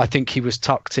 I think he was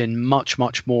tucked in much,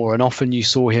 much more, and often you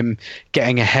saw him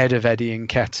getting ahead of Eddie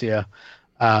Nketiah.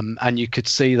 And you could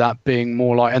see that being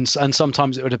more like, and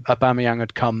sometimes Aubameyang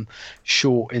had come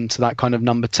short into that kind of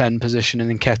number 10 position,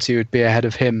 and Nketiah would be ahead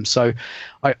of him. So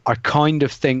I kind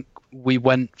of think we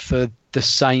went for the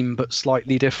same but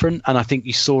slightly different, and I think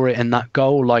you saw it in that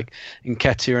goal. Like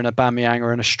Nketiah and Aubameyang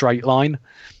are in a straight line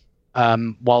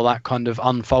while that kind of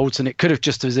unfolds, and it could have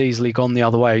just as easily gone the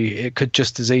other way. It could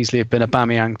just as easily have been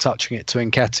Aubameyang touching it to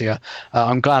Nketiah.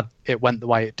 I'm glad it went the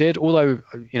way it did, although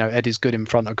Eddie's good in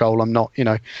front of goal. I'm not,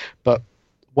 but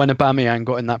when Aubameyang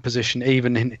got in that position,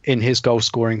 even in his goal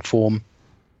scoring form,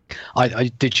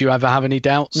 did you ever have any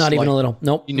doubts? Not even a little.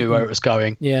 Nope. You knew where it was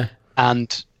going. Yeah.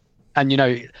 And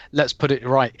let's put it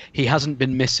right. He hasn't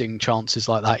been missing chances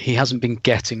like that. He hasn't been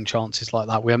getting chances like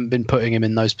that. We haven't been putting him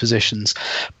in those positions.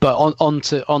 But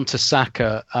onto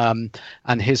Saka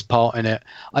and his part in it.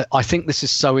 I think this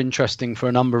is so interesting for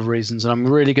a number of reasons, and I'm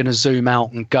really going to zoom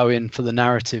out and go in for the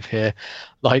narrative here.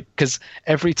 Like, because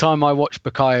every time I watch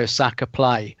Bukayo Saka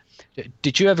play,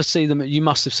 did you ever see them? You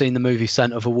must have seen the movie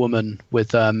Scent of a Woman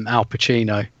with Al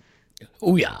Pacino.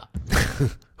 Oh yeah.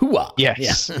 Hooah.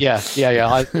 Yes,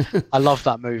 yeah. I love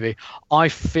that movie. I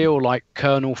feel like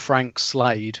Colonel Frank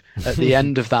Slade at the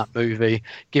end of that movie,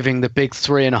 giving the big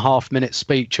 3.5-minute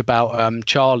speech about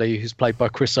Charlie, who's played by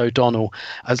Chris O'Donnell,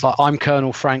 as like, I'm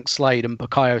Colonel Frank Slade and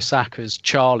Bukayo Saka's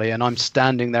Charlie, and I'm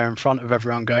standing there in front of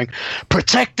everyone going,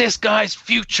 protect this guy's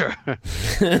future,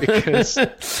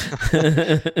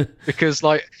 because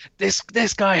like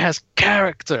this guy has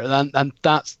character, and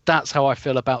that's how I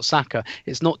feel about Saka.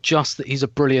 It's not just that he's a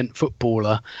brilliant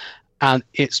footballer, and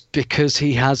it's because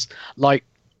he has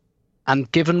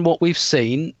and given what we've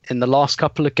seen in the last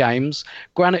couple of games,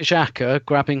 Granit Xhaka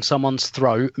grabbing someone's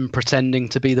throat and pretending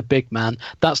to be the big man,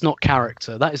 that's not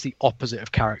character. That is the opposite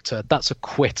of character. That's a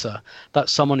quitter.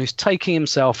 That's someone who's taking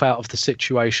himself out of the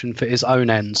situation for his own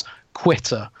ends.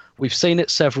 Quitter. We've seen it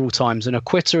several times, and a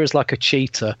quitter is like a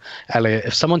cheater, Elliot.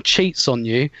 If someone cheats on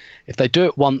you, if they do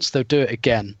it once, they'll do it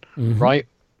again, right?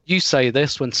 You say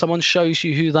this, when someone shows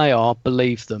you who they are,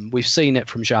 believe them. We've seen it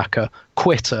from Xhaka.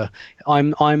 Quitter.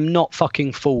 I'm not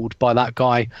fucking fooled by that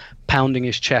guy pounding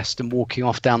his chest and walking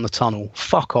off down the tunnel.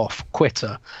 Fuck off.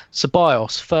 Quitter.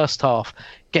 Ceballos, first half,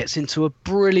 gets into a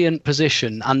brilliant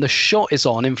position, and the shot is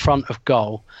on in front of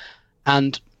goal.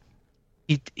 And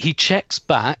he checks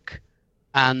back,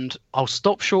 and I'll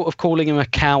stop short of calling him a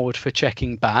coward for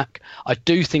checking back. I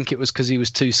do think it was because he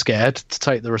was too scared to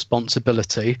take the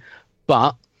responsibility,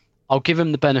 but I'll give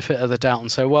him the benefit of the doubt and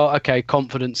say, well, okay,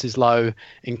 confidence is low.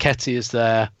 Nketiah is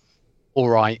there. All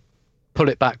right, pull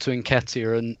it back to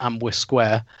Nketiah and we're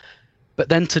square. But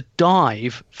then to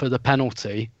dive for the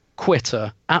penalty,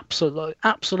 quitter,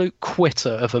 absolute quitter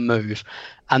of a move.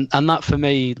 And that for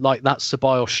me, like, that's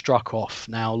Ceballos struck off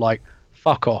now, like,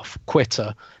 fuck off,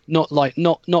 quitter. Not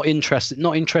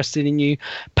interested in you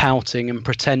pouting and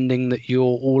pretending that you're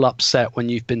all upset when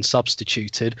you've been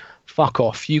substituted. Fuck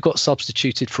off. You got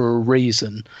substituted for a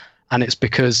reason, and it's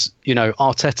because, you know,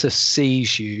 Arteta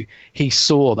sees you. He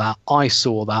saw that. I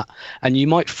saw that. And you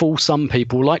might fool some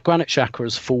people, like Granit Xhaka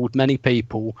has fooled many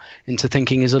people into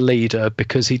thinking he's a leader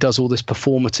because he does all this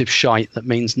performative shite that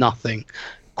means nothing.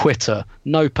 Quitter.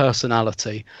 No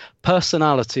personality.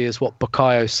 Personality is what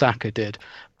Bukayo Saka did.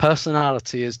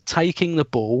 Personality is taking the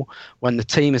ball when the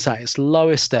team is at its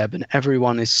lowest ebb and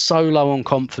everyone is so low on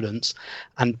confidence,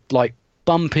 and like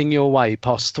bumping your way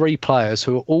past 3 players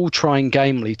who are all trying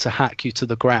gamely to hack you to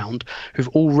the ground, who've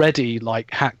already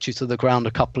like hacked you to the ground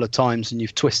a couple of times and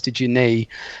you've twisted your knee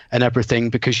and everything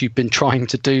because you've been trying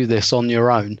to do this on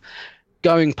your own.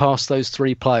 Going past those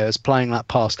 3 players, playing that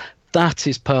pass, that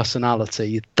is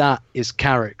personality. That is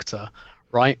character,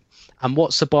 right? And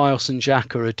what Ceballos and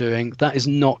Xhaka are doing, that is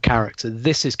not character.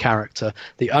 This is character.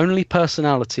 The only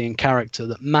personality and character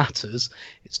that matters,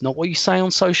 it's not what you say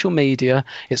on social media.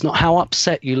 It's not how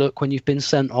upset you look when you've been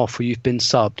sent off or you've been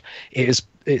subbed.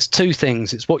 It's 2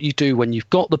 things. It's what you do when you've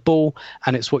got the ball,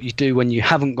 and it's what you do when you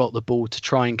haven't got the ball to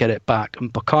try and get it back.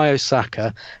 And Bukayo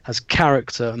Saka has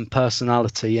character and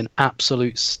personality in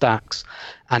absolute stacks,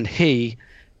 and he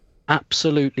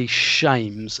absolutely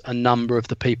shames a number of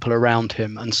the people around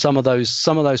him, and some of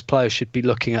those players should be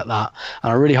looking at that.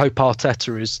 And I really hope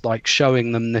Arteta is like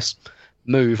showing them this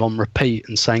move on repeat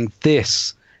and saying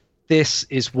this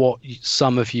is what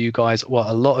some of you guys, what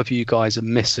a lot of you guys are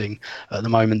missing at the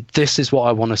moment. This is what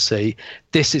I want to see.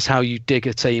 This is how you dig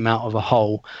a team out of a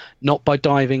hole, not by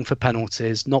diving for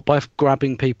penalties, not by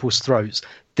grabbing people's throats.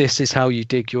 This is how you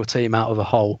dig your team out of a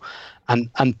hole. And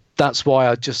that's why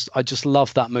I just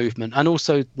love that movement. And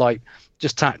also, like,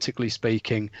 just tactically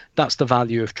speaking, that's the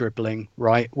value of dribbling,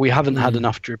 right? We haven't had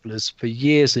enough dribblers for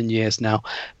years and years now.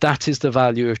 That is the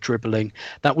value of dribbling.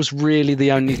 That was really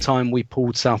the only time we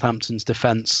pulled Southampton's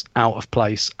defence out of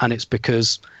place, and it's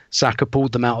because Saka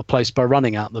pulled them out of place by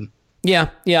running at them. Yeah.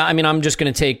 I mean, I'm just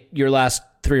going to take your last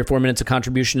 3 or 4 minutes of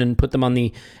contribution and put them on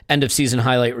the end of season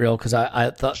highlight reel because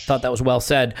I thought that was well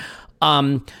said.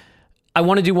 I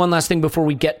want to do one last thing before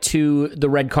we get to the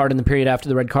red card and the period after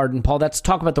the red card. And Paul, let's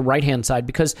talk about the right-hand side,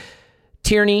 because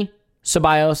Tierney,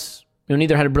 Ceballos,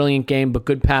 neither had a brilliant game, but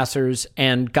good passers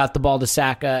and got the ball to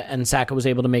Saka, and Saka was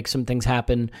able to make some things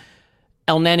happen.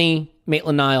 Elneny,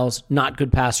 Maitland-Niles, not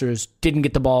good passers, didn't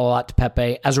get the ball a lot to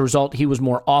Pepe. As a result, he was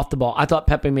more off the ball. I thought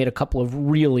Pepe made a couple of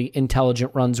really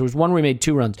intelligent runs. There was one where he made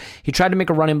 2 runs. He tried to make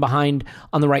a run in behind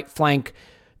on the right flank,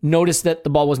 noticed that the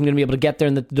ball wasn't going to be able to get there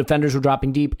and that the defenders were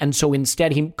dropping deep, and so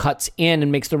instead he cuts in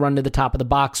and makes the run to the top of the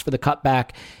box for the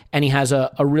cutback, and he has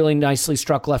a really nicely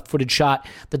struck left-footed shot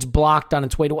that's blocked on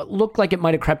its way to what looked like it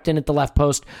might have crept in at the left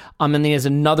post, and then he has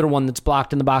another one that's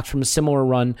blocked in the box from a similar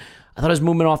run. I thought his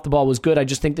movement off the ball was good. I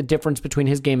just think the difference between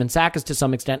his game and Saka's to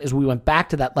some extent is we went back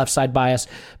to that left side bias,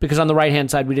 because on the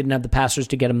right-hand side we didn't have the passers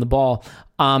to get him the ball.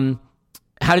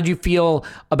 How did you feel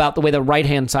about the way the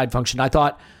right-hand side functioned? I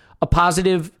thought a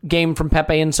positive game from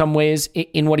Pepe in some ways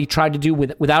in what he tried to do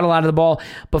without a lot of the ball.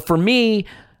 But for me,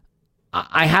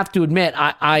 I have to admit,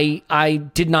 I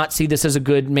did not see this as a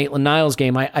good Maitland-Niles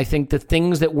game. I think the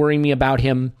things that worry me about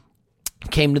him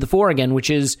came to the fore again, which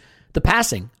is the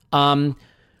passing. A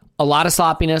lot of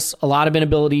sloppiness, a lot of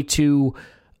inability to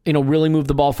really move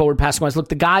the ball forward passing-wise. Look,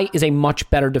 the guy is a much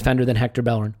better defender than Hector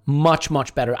Bellerin. Much,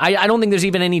 much better. I don't think there's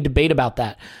even any debate about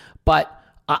that. But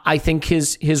I think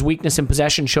his weakness in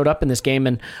possession showed up in this game,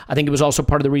 and I think it was also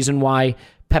part of the reason why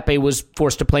Pepe was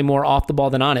forced to play more off the ball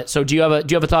than on it. So do you have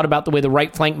a thought about the way the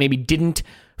right flank maybe didn't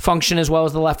function as well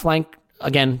as the left flank?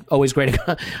 Again, always grading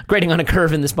on a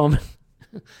curve in this moment.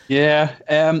 Yeah.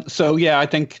 I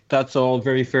think that's all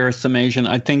very fair summation.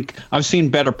 I think I've seen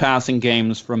better passing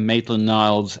games from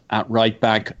Maitland-Niles at right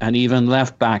back and even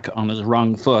left back on his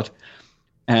wrong foot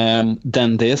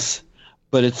than this.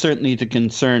 But it's certainly the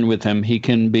concern with him. He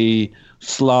can be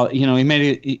slow.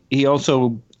 He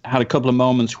also had a couple of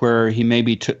moments where he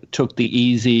maybe took the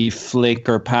easy flick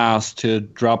or pass to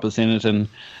drop us in it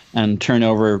and turn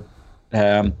over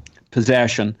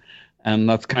possession. And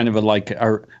that's kind of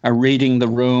a reading the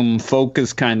room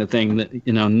focus kind of thing that,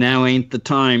 now ain't the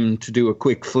time to do a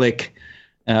quick flick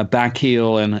back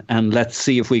heel and let's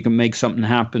see if we can make something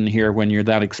happen here when you're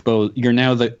that exposed. You're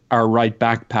now our right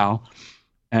back pal.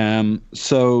 It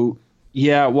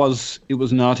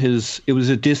was not his. It was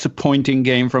a disappointing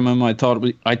game from him. I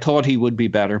thought he would be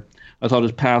better. I thought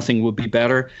his passing would be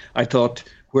better. I thought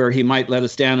where he might let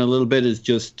us down a little bit is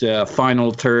just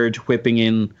final third, whipping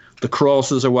in the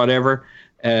crosses or whatever.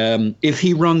 If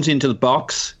he runs into the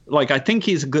box, I think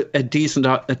he's a decent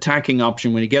attacking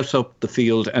option when he gets up the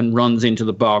field and runs into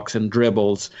the box and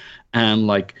dribbles.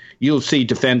 And you'll see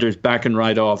defenders backing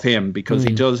right off him because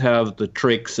he does have the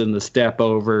tricks and the step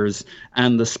overs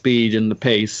and the speed and the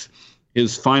pace.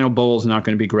 His final ball is not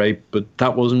going to be great, but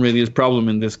that wasn't really his problem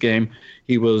in this game.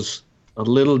 He was a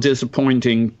little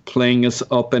disappointing playing us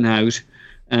up and out.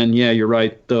 And yeah, you're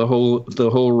right. The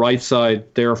whole right side,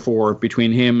 therefore,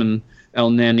 between him and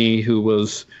El Neni, who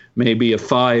was maybe a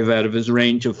 5 out of his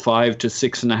range of 5 to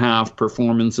 6.5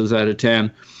 performances out of 10.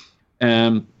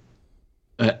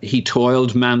 He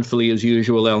toiled manfully as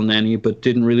usual, El Neni, but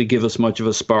didn't really give us much of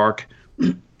a spark.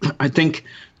 I think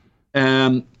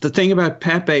the thing about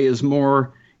Pepe is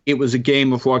more, it was a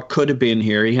game of what could have been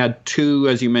here. He had 2,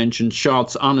 as you mentioned,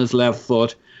 shots on his left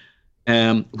foot,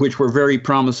 which were very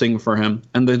promising for him.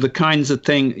 And they're the kinds of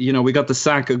thing, we got the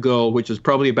Saka goal, which is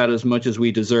probably about as much as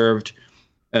we deserved.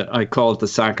 I call it the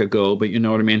Saka goal, but you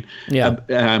know what I mean? Yeah.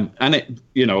 And it,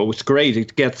 it was great.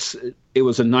 It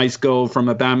was a nice goal from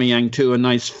Aubameyang too, a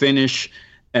nice finish.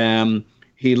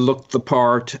 He looked the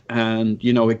part, and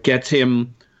it gets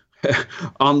him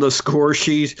on the score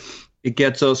sheet. It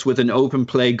gets us with an open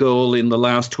play goal in the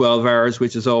last 12 hours,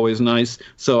 which is always nice.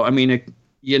 So I mean,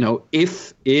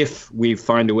 if we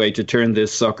find a way to turn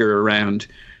this sucker around,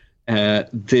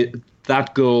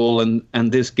 that goal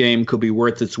and this game could be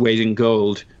worth its weight in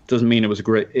gold. Doesn't mean it was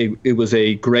great. It was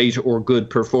a great or good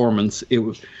performance.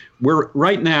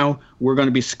 Right now we're going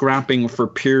to be scrapping for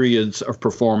periods of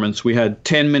performance. We had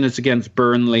 10 minutes against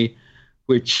Burnley,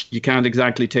 which you can't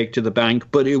exactly take to the bank,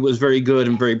 but it was very good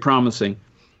and very promising.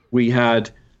 We had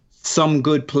some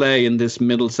good play in this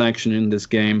middle section in this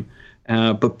game,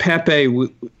 but Pepe,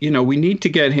 we need to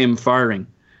get him firing.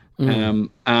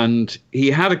 And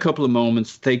he had a couple of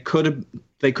moments. They could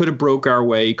have broke our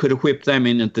way. He could have whipped them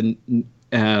in at the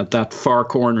that far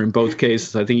corner in both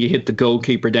cases. I think he hit the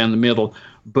goalkeeper down the middle,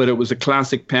 but it was a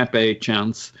classic Pepe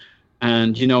chance.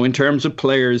 And in terms of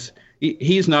players,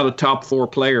 he's not a top 4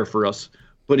 player for us,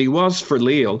 but he was for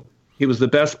Lille. He was the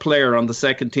best player on the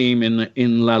second team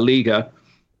in La Liga,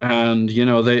 and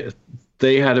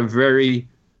they had a very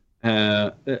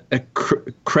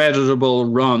creditable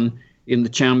run in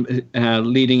the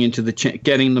leading into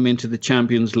getting them into the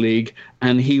Champions League,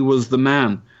 and he was the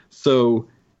man. So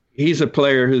he's a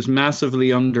player who's massively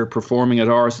underperforming at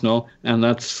Arsenal, and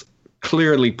that's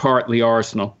clearly partly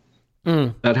Arsenal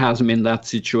that has him in that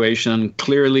situation.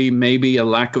 Clearly, maybe a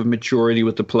lack of maturity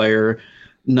with the player,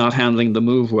 not handling the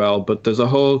move well. But there's a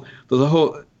whole,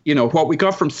 what we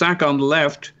got from Saka on the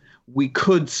left, we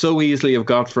could so easily have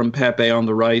got from Pepe on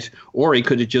the right, or he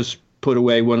could have just put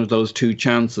away one of those 2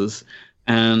 chances,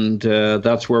 and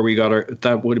that's where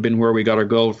that would have been where we got our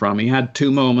goal from. He had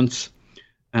 2 moments,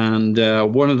 and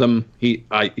one of them he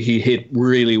hit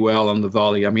really well on the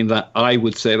volley. I mean, that I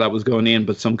would say that was going in,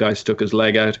 but some guy stuck his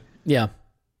leg out. Yeah.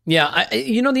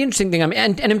 The interesting thing,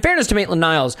 and in fairness to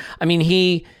Maitland-Niles, I mean,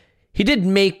 he he did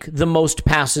make the most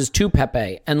passes to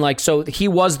Pepe. And like, so he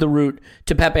was the route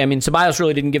to Pepe. I mean, Ceballos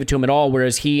really didn't give it to him at all,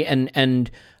 whereas he El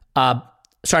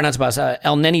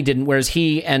Neni didn't, whereas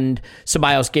he and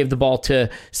Ceballos gave the ball to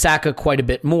Saka quite a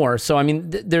bit more. So, I mean,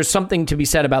 there's something to be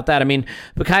said about that. I mean,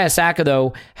 Bukayo Saka,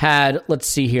 though, had, let's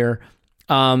see here,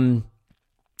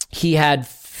 he had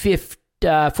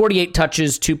 48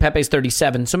 touches to Pepe's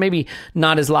 37, so maybe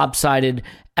not as lopsided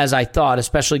as I thought,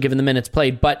 especially given the minutes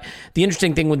played. But the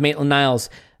interesting thing with Maitland-Niles,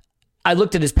 I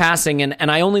looked at his passing,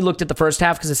 and I only looked at the first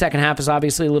half because the second half is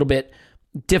obviously a little bit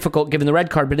difficult given the red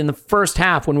card. But in the first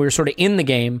half, when we were sort of in the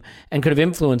game and could have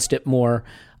influenced it more,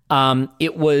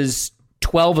 it was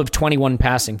 12 of 21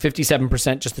 passing,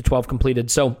 57%, just the 12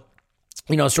 completed. So,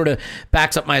 you know, sort of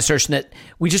backs up my assertion that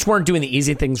we just weren't doing the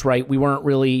easy things right. We weren't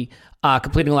really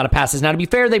completing a lot of passes. Now, to be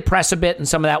fair, they press a bit, and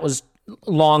some of that was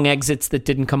long exits that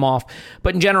didn't come off.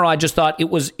 But in general, I just thought it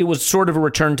was sort of a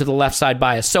return to the left side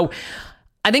bias. So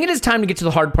I think it is time to get to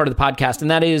the hard part of the podcast, and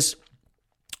that is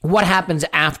what happens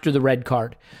after the red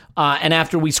card and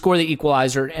after we score the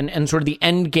equalizer and sort of the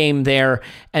end game there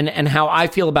and how I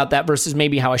feel about that versus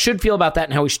maybe how I should feel about that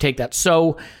and how we should take that.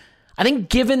 So I think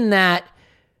given that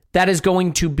that is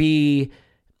going to be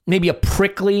maybe a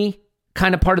prickly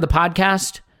kind of part of the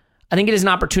podcast, I think it is an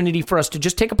opportunity for us to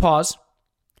just take a pause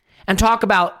and talk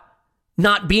about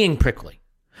not being prickly.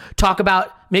 Talk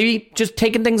about maybe just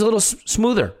taking things a little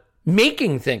smoother,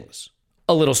 making things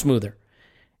a little smoother.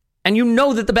 And you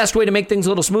know that the best way to make things a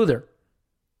little smoother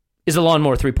is the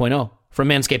Lawnmower 3.0 from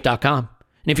Manscaped.com.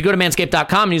 And if you go to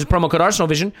Manscaped.com and use the promo code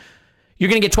ArsenalVision, you're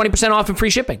going to get 20% off and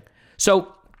free shipping.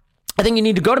 So I think you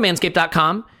need to go to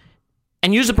Manscaped.com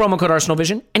and use the promo code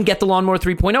ArsenalVision and get the Lawnmower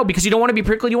 3.0 because you don't want to be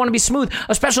prickly, you want to be smooth,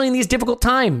 especially in these difficult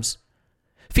times.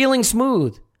 Feeling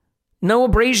smooth. No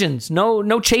abrasions,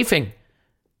 no chafing.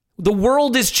 The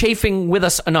world is chafing with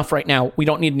us enough right now. We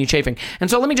don't need any chafing.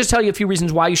 And so let me just tell you a few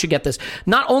reasons why you should get this.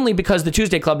 Not only because the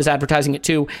Tuesday Club is advertising it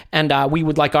too, and we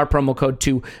would like our promo code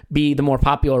to be the more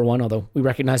popular one, although we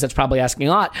recognize that's probably asking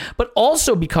a lot, but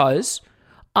also because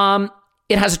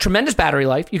it has a tremendous battery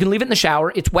life. You can leave it in the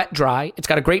shower. It's wet dry. It's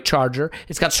got a great charger.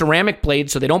 It's got ceramic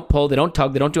blades so they don't pull, they don't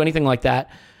tug, they don't do anything like that.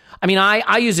 I mean,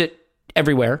 I use it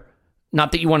everywhere.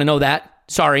 Not that you want to know that.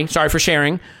 Sorry for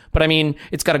sharing. But I mean,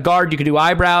 it's got a guard. You can do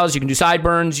eyebrows. You can do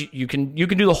sideburns. You can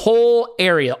do the whole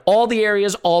area, all the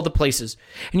areas, all the places.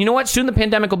 And you know what? Soon the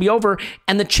pandemic will be over,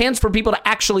 and the chance for people to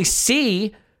actually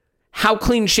see how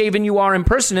clean shaven you are in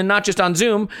person and not just on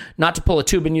Zoom, not to pull a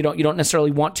tube, and you don't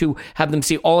necessarily want to have them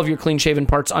see all of your clean shaven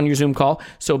parts on your Zoom call.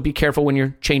 So be careful when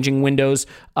you're changing windows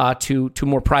to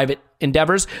more private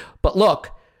endeavors. But look,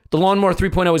 the Lawnmower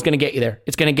 3.0 is going to get you there.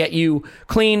 It's going to get you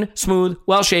clean, smooth,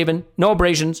 well-shaven, no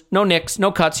abrasions, no nicks,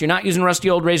 no cuts. You're not using a rusty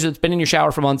old razor that's been in your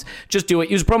shower for months. Just do it.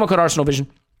 Use promo code ArsenalVision.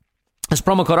 That's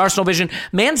promo code ArsenalVision.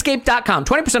 Manscaped.com.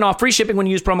 20% off, free shipping when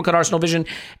you use promo code ArsenalVision.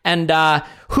 And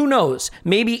who knows?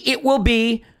 Maybe it will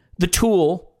be the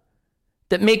tool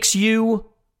that makes you,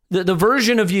 the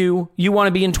version of you want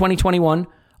to be in 2021,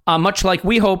 much like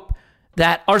we hope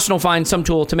that Arsenal finds some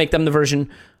tool to make them the version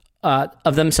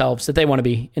of themselves that they want to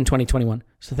be in 2021.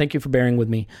 So thank you for bearing with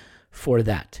me for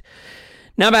that.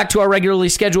 Now back to our regularly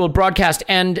scheduled broadcast.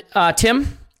 And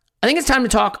Tim, I think it's time to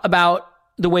talk about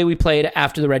the way we played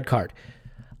after the red card.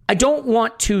 I don't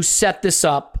want to set this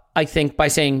up, I think, by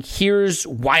saying, here's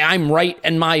why I'm right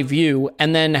and my view,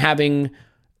 and then having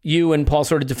you and Paul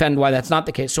sort of defend why that's not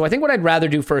the case. So I think what I'd rather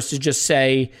do first is just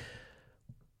say,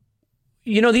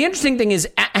 you know, the interesting thing is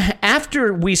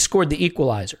after we scored the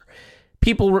equalizer,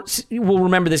 people will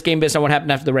remember this game based on what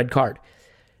happened after the red card.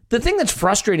 The thing that's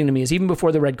frustrating to me is even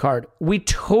before the red card, we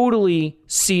totally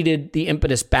ceded the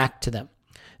impetus back to them.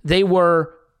 They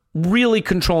were really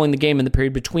controlling the game in the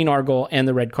period between our goal and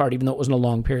the red card, even though it wasn't a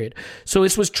long period. So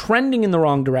this was trending in the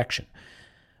wrong direction.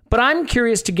 But I'm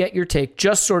curious to get your take,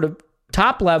 just sort of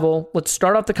top level. Let's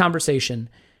start off the conversation.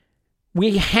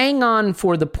 We hang on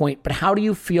for the point, but how do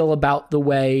you feel about the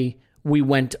way we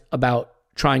went about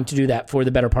trying to do that for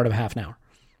the better part of half an hour?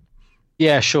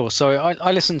 Yeah, sure. So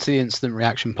I listened to the instant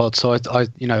reaction pod. So I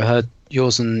heard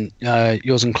yours and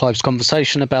Clive's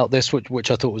conversation about this,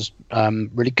 which I thought was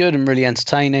really good and really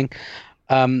entertaining.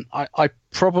 I'm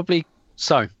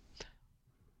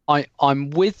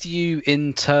with you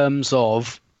in terms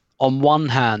of, on one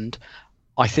hand,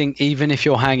 I think even if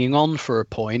you're hanging on for a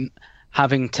point,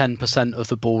 having 10% of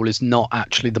the ball is not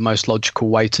actually the most logical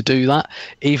way to do that.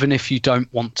 Even if you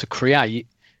don't want to create,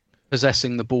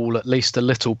 possessing the ball at least a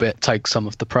little bit takes some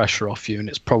of the pressure off you, and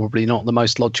it's probably not the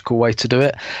most logical way to do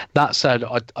it. That said,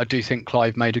 I do think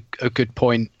Clive made a good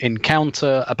point in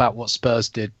counter about what Spurs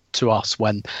did to us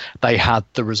when they had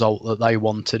the result that they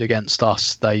wanted against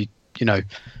us. They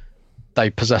they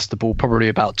possessed the ball probably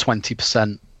about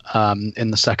 20%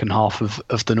 in the second half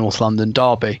of the North London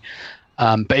derby.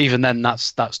 But even then,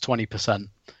 that's 20%.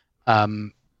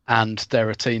 And they're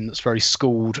a team that's very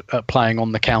schooled at playing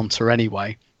on the counter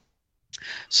anyway.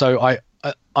 So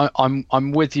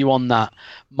I'm with you on that.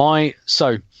 My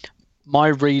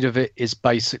read of it is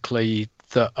basically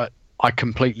that I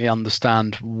completely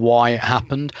understand why it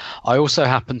happened. I also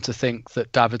happen to think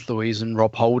that David Luiz and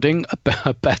Rob Holding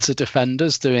are better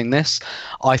defenders doing this.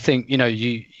 I think,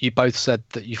 you both said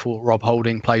that you thought Rob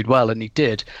Holding played well, and he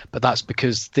did, but that's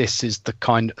because this is the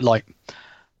kind,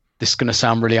 this is going to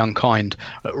sound really unkind.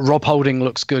 Rob Holding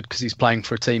looks good because he's playing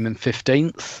for a team in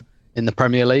 15th in the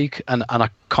Premier League, and I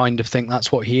kind of think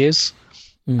that's what he is.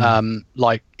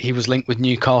 He was linked with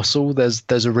Newcastle.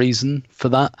 There's a reason for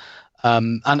that.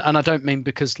 And I don't mean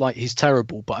because he's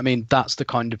terrible, but I mean that's the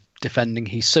kind of defending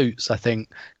he suits. I think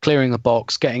clearing the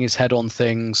box, getting his head on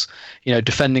things,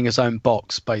 defending his own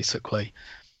box basically.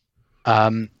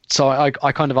 So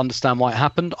I kind of understand why it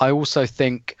happened. I also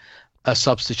think a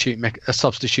substitution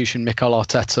Mikel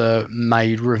Arteta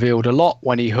made revealed a lot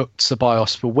when he hooked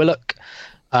Ceballos for Willock.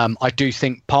 I do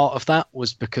think part of that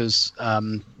was because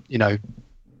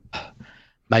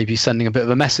maybe sending a bit of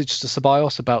a message to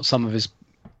Ceballos about some of his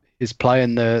play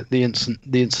in the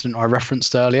incident I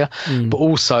referenced earlier, but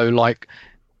also a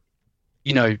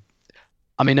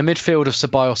midfield of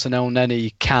Ceballos and El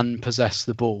Neni can possess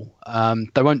the ball.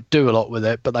 They won't do a lot with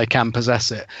it, but they can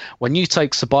possess it. When you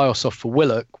take Ceballos off for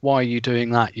Willock, why are you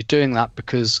doing that? You're doing that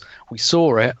because we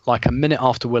saw it a minute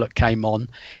after Willock came on.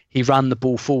 He ran the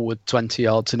ball forward 20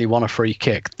 yards and he won a free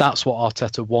kick. That's what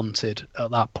Arteta wanted at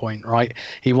that point, right?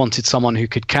 He wanted someone who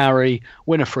could carry,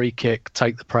 win a free kick,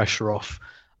 take the pressure off.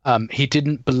 He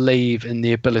didn't believe in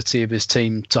the ability of his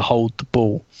team to hold the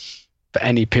ball for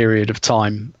any period of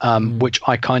time, which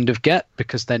I kind of get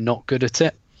because they're not good at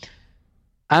it.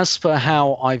 As for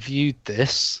how I viewed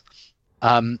this,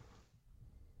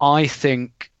 I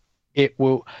think it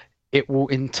will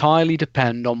entirely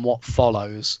depend on what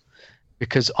follows,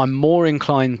 because I'm more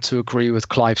inclined to agree with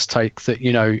Clive's take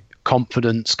that,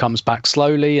 confidence comes back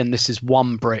slowly and this is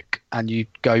one brick and you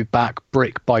go back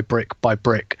brick by brick by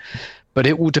brick. But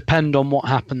it will depend on what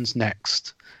happens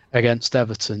next against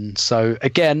Everton. So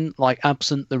again,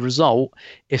 absent the result,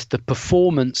 if the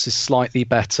performance is slightly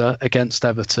better against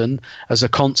Everton as a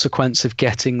consequence of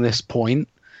getting this point,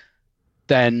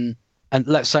 then, and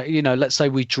let's say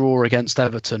we draw against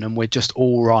Everton and we're just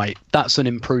all right, that's an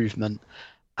improvement.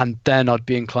 And then I'd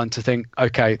be inclined to think,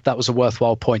 okay, that was a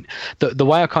worthwhile point. The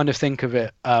way I kind of think of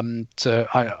it, I'm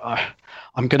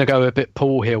going to go a bit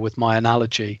Paul here with my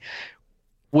analogy.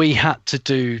 We had to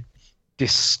do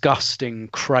disgusting,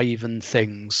 craven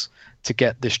things to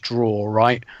get this draw,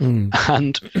 right?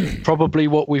 And probably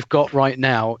what we've got right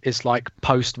now is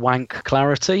post-wank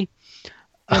clarity.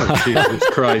 Oh, Jesus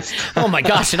Christ. Oh, my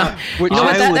gosh.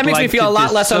 That makes me feel a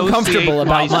lot less uncomfortable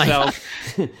about myself.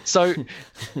 So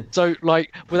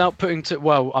without putting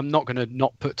I'm not going to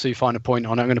not put too fine a point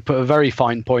on it. I'm going to put a very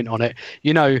fine point on it.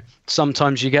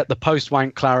 Sometimes you get the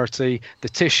post-wank clarity, the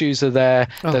tissues are there.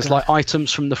 There's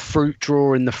items from the fruit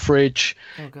drawer in the fridge,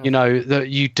 that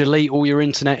you delete all your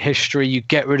internet history, you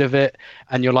get rid of it.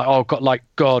 And you're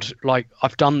God,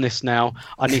 I've done this now.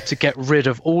 I need to get rid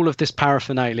of all of this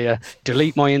paraphernalia,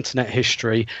 delete my internet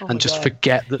history, and just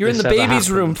forget that you're in the baby's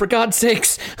room, for God's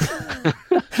sakes.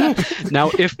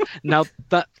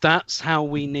 That's how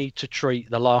we need to treat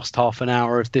the last half an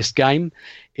hour of this game.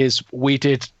 Is we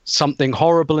did something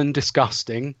horrible and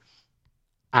disgusting,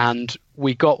 and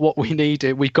we got what we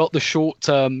needed. We got the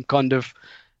short-term kind of,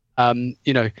 the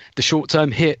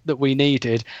short-term hit that we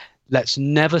needed. Let's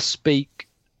never speak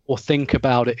or think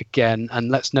about it again, and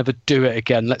let's never do it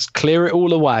again. Let's clear it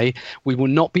all away. We will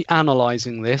not be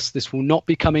analysing this. This will not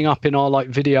be coming up in our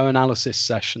video analysis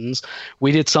sessions.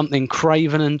 We did something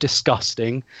craven and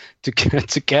disgusting to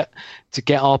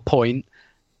get our point.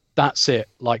 That's it.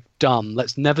 Done.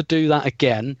 Let's never do that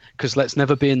again, because let's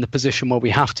never be in the position where we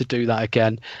have to do that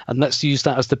again. And let's use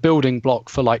that as the building block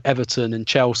for Everton and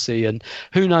Chelsea. And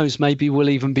who knows, maybe we'll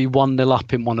even be 1-0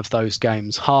 up in one of those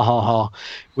games. Ha ha ha.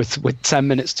 With 10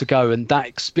 minutes to go. And that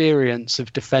experience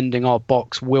of defending our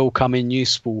box will come in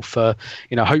useful for,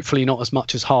 hopefully not as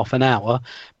much as half an hour,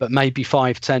 but maybe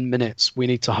 5-10 minutes we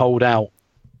need to hold out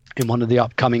in one of the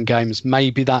upcoming games.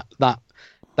 Maybe that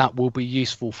will be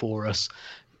useful for us.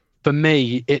 For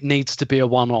me, it needs to be a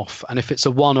one-off. And if it's a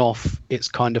one-off, it's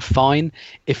kind of fine.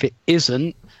 If it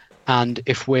isn't, and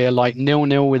if we're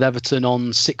 0-0 with Everton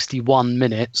on 61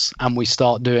 minutes and we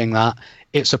start doing that,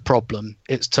 it's a problem.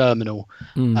 It's terminal.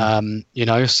 You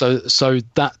know, so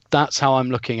that's how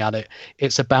I'm looking at it.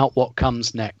 It's about what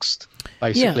comes next.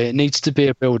 Basically, It needs to be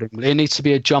a building. It needs to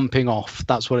be a jumping off.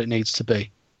 That's what it needs to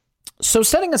be. So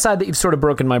setting aside that you've sort of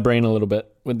broken my brain a little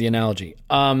bit with the analogy,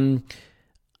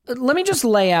 let me just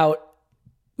lay out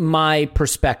my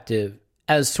perspective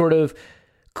as sort of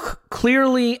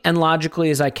clearly and logically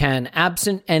as I can,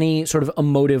 absent any sort of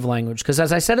emotive language. Because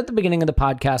as I said at the beginning of the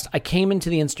podcast, I came into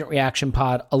the Instant Reaction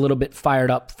pod a little bit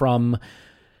fired up from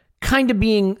kind of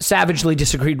being savagely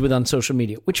disagreed with on social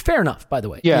media, which fair enough, by the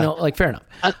way. Yeah. You know, like fair enough.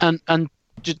 And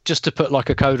just to put like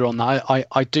a coda on that,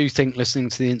 I do think listening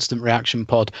to the Instant Reaction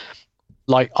pod,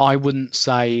 like I wouldn't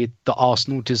say that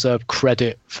Arsenal deserve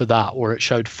credit for that or it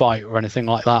showed fight or anything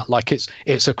like that. Like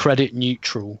it's a credit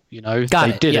neutral, you know.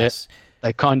 They did it.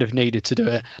 They kind of needed to do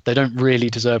it. They don't really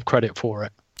deserve credit for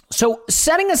it. So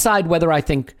setting aside whether I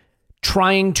think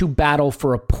trying to battle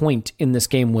for a point in this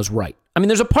game was right. I mean,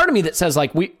 there's a part of me that says,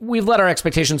 like, we've let our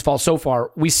expectations fall so far.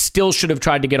 We still should have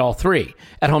tried to get all three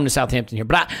at home to Southampton here.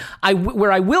 But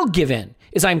where I will give in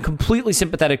is I'm completely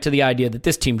sympathetic to the idea that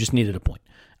this team just needed a point.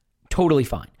 Totally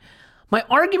fine. My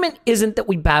argument isn't that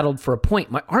we battled for a point.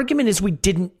 My argument is we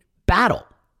didn't battle.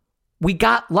 We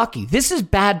got lucky. This is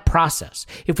bad process.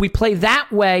 If we play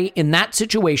that way in that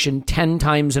situation 10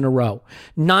 times in a row,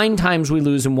 9 times we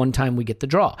lose and 1 time we get the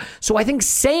draw. So I think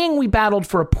saying we battled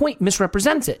for a point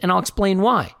misrepresents it, and I'll explain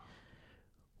why.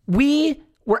 We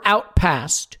were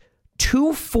outpassed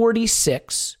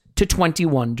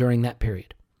 246-21 during that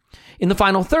period. In the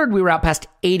final third, we were outpassed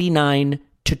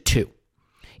 89-2.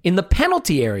 In the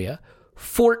penalty area,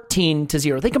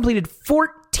 14-0. They completed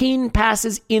 14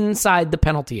 passes inside the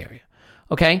penalty area.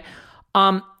 Okay?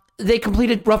 They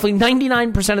completed roughly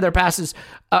 99% of their passes,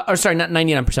 or sorry, not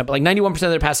 99%, but like 91% of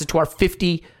their passes to our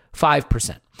 55%.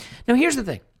 Now, here's the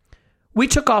thing. We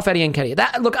took off Eddie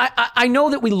Nketiah. Look, I know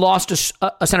that we lost a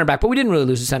center back, but we didn't really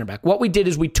lose a center back. What we did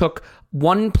is we took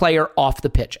one player off the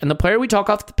pitch, and the player we took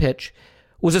off the pitch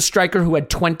was a striker who had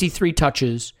 23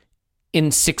 touches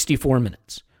in 64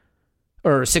 minutes,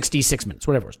 or 66 minutes,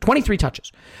 whatever it was, 23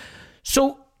 touches.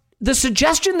 So the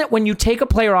suggestion that when you take a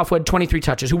player off who had 23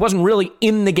 touches, who wasn't really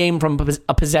in the game from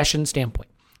a possession standpoint,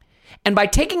 and by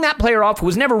taking that player off who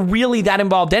was never really that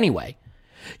involved anyway,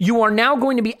 you are now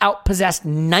going to be outpossessed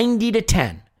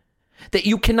 90-10, that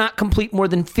you cannot complete more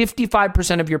than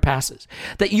 55% of your passes,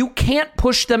 that you can't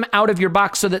push them out of your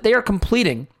box so that they are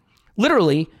completing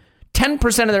literally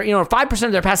 10% of their, or 5%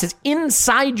 of their passes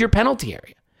inside your penalty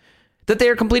area, that they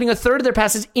are completing a third of their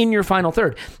passes in your final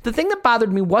third. The thing that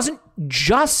bothered me wasn't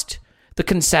just the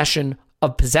concession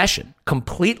of possession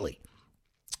completely,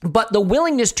 but the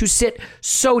willingness to sit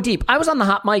so deep. I was on the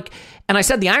hot mic and I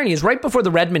said the irony is right before the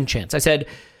Redmond chance. I said,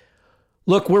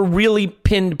 look, we're really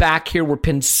pinned back here. We're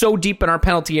pinned so deep in our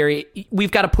penalty area.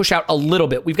 We've got to push out a little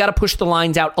bit. We've got to push the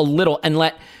lines out a little and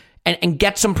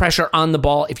get some pressure on the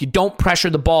ball. If you don't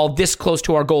pressure the ball this close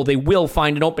to our goal, they will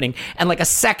find an opening. And like a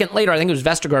second later, I think it was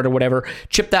Vestergaard or whatever,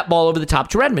 chipped that ball over the top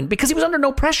to Redmond because he was under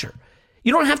no pressure.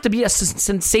 You don't have to be a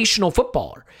sensational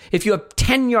footballer if you have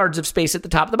 10 yards of space at the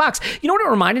top of the box. You know what it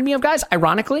reminded me of, guys?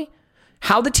 Ironically,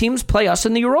 how the teams play us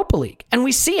in the Europa League. And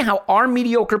we see how our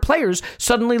mediocre players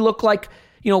suddenly look like,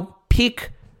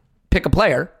 pick a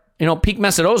player, peak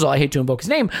Mesut Ozil, I hate to invoke his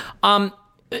name,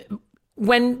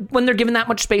 when they're given that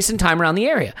much space and time around the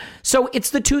area. So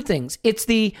it's the two things. It's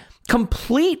the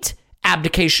complete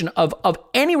abdication of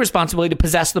any responsibility to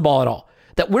possess the ball at all.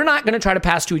 That we're not going to try to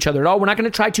pass to each other at all. We're not going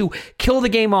to try to kill the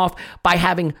game off by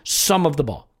having some of the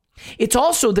ball. It's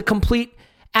also the complete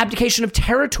abdication of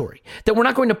territory, that we're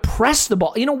not going to press the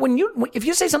ball. If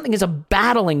you say something is a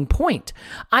battling point,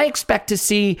 I expect to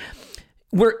see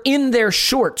we're in their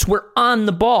shorts. We're on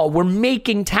the ball. We're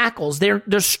making tackles. They're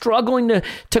struggling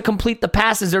to complete the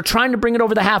passes. They're trying to bring it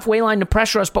over the halfway line to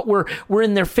pressure us, but we're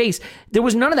in their face. There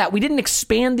was none of that. We didn't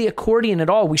expand the accordion at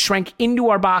all. We shrank into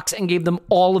our box and gave them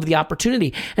all of the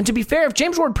opportunity. And to be fair, if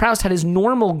James Ward-Prowse had his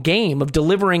normal game of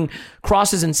delivering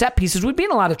crosses and set pieces, we'd be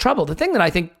in a lot of trouble. The thing that I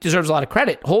think deserves a lot of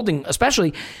credit, Holding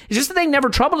especially, is just that they never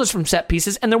troubled us from set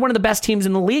pieces, and they're one of the best teams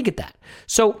in the league at that.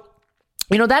 So,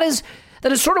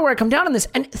 that is sort of where I come down on this.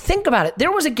 And think about it.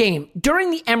 There was a game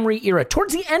during the Emery era,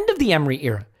 towards the end of the Emery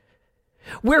era,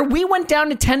 where we went down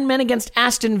to 10 men against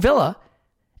Aston Villa,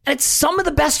 and it's some of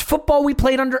the best football we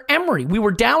played under Emery. We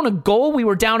were down a goal, we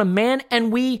were down a man,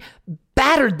 and we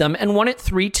battered them and won it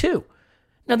 3-2.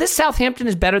 Now, this Southampton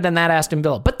is better than that Aston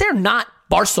Villa, but they're not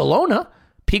Barcelona,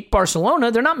 peak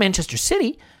Barcelona. They're not Manchester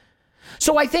City.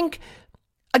 So I think,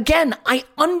 again, I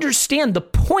understand the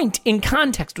point in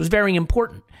context was very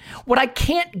important. What I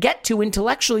can't get to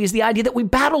intellectually is the idea that we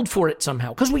battled for it somehow,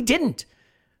 because we didn't.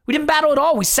 We didn't battle at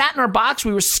all. We sat in our box.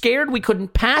 We were scared. We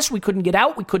couldn't pass. We couldn't get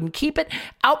out. We couldn't keep it.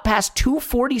 Out past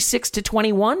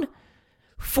 246-21.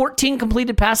 14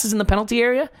 completed passes in the penalty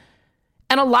area.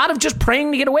 And a lot of just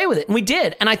praying to get away with it. And we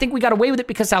did. And I think we got away with it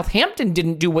because Southampton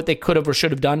didn't do what they could have or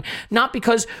should have done. Not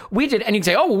because we did. And you'd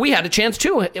say, oh, well, we had a chance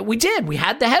too. We did. We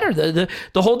had the header. The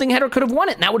holding header could have won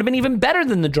it. And that would have been even better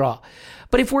than the draw.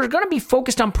 But if we're going to be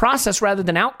focused on process rather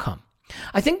than outcome,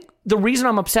 I think the reason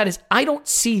I'm upset is I don't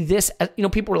see this as,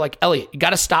 people were like, Elliot, you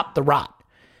got to stop the rot.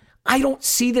 I don't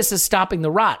see this as stopping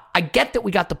the rot. I get that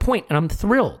we got the point and I'm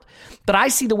thrilled. But I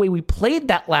see the way we played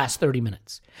that last 30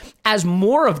 minutes as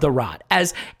more of the rot,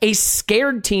 as a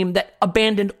scared team that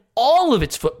abandoned all of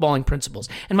its footballing principles.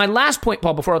 And my last point,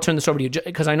 Paul, before I'll turn this over to you,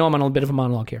 because I know I'm on a bit of a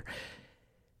monologue here.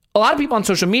 A lot of people on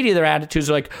social media, their attitudes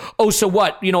are like, oh, so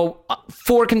what?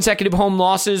 4 consecutive home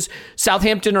losses.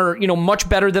 Southampton are, much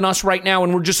better than us right now,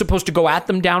 and we're just supposed to go at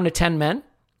them down to 10 men.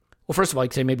 Well, first of all, you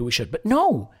could say maybe we should, but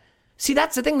no. See,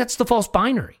 that's the thing. That's the false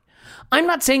binary. I'm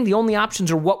not saying the only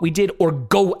options are what we did or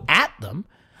go at them.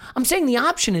 I'm saying the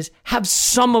option is have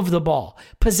some of the ball,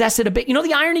 possess it a bit.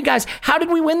 The irony, guys, how did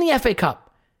we win the FA Cup?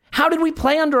 How did we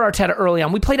play under Arteta early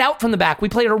on? We played out from the back. We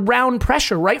played around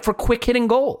pressure, right, for quick hitting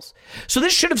goals. So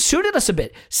this should have suited us a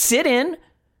bit. Sit in,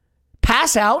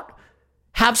 pass out,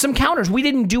 have some counters. We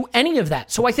didn't do any of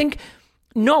that. So I think,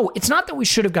 no, it's not that we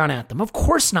should have gone at them. Of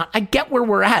course not. I get where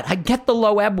we're at. I get the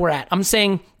low ebb we're at. I'm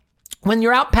saying when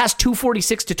you're out past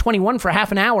 246-21 for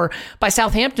half an hour by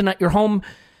Southampton at your home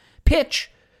pitch,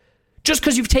 just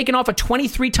because you've taken off a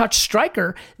 23-touch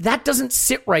striker, that doesn't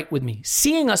sit right with me.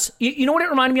 Seeing us, you know what it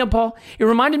reminded me of, Paul? It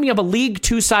reminded me of a League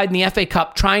Two side in the FA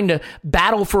Cup trying to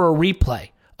battle for a replay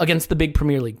against the big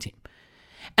Premier League team.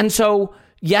 And so,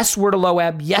 yes, we're to low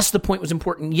ebb. Yes, the point was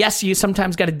important. Yes, you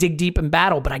sometimes got to dig deep and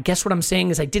battle. But I guess what I'm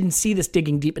saying is I didn't see this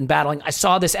digging deep and battling. I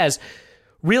saw this as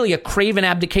really a craven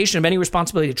abdication of any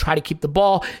responsibility to try to keep the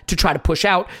ball, to try to push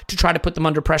out, to try to put them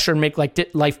under pressure and make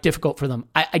life difficult for them.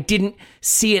 I didn't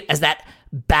see it as that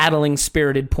battling,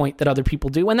 spirited point that other people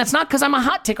do. And that's not because I'm a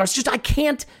hot taker. It's just I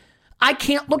can't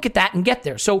look at that and get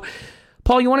there. So,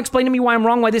 Paul, you want to explain to me why I'm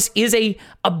wrong, why this is a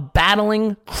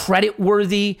battling,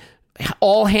 credit-worthy,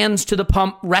 all hands to the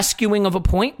pump rescuing of a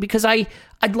point? Because I'd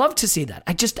love to see that.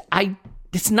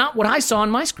 It's not what I saw on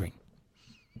my screen.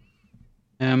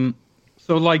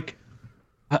 So,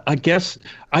 I guess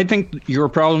I think your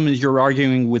problem is you're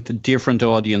arguing with the different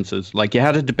audiences. Like, you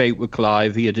had a debate with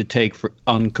Clive, he had a take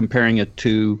on comparing it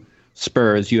to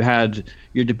Spurs. You had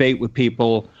your debate with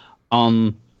people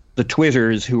on the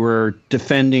Twitters who were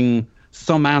defending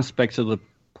some aspects of the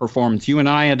performance. You and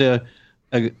I had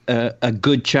a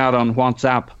good chat on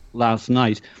WhatsApp last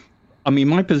night. I mean,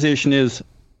 my position is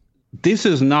this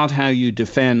is not how you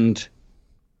defend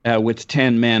with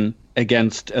 10 men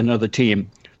against another team.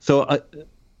 So,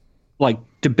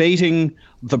 debating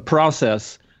the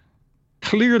process,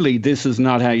 clearly this is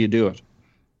not how you do it.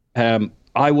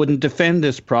 I wouldn't defend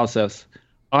this process.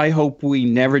 I hope we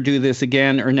never do this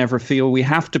again or never feel we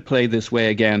have to play this way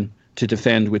again to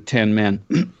defend with 10 men.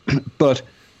 But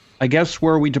I guess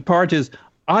where we depart is,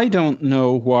 I don't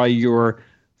know why you're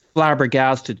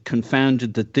flabbergasted,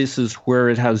 confounded that this is where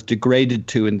it has degraded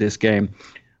to in this game.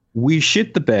 We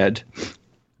shit the bed.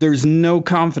 There's no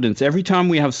confidence. Every time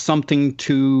we have something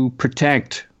to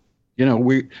protect, we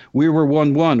were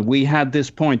 1-1. We had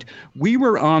this point. We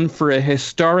were on for a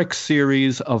historic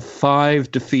series of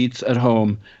 5 defeats at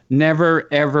home. Never,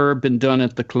 ever been done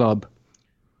at the club.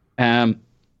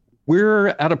 We're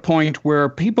at a point where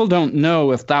people don't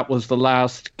know if that was the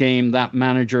last game that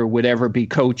manager would ever be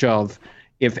coach of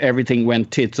if everything went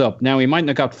tits up. Now, he mightn't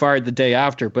have got fired the day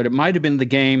after, but it might have been the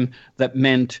game that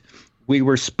meant we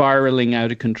were spiraling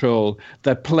out of control,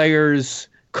 that players'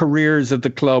 careers at the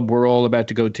club were all about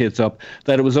to go tits up,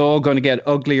 that it was all going to get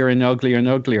uglier and uglier and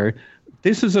uglier.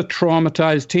 This is a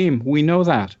traumatized team. We know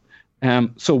that.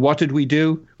 So what did we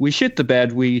do? We shit the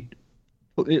bed.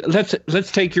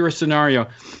 Let's take your scenario.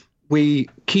 We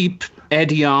keep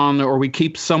Eddie on, or we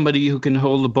keep somebody who can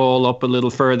hold the ball up a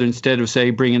little further instead of, say,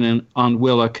 bringing in on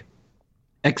Willock.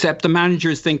 Except the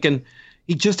manager's thinking,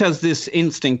 he just has this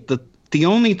instinct that the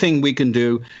only thing we can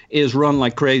do is run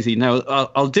like crazy. Now,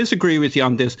 I'll disagree with you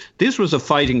on this. This was a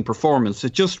fighting performance.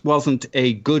 It just wasn't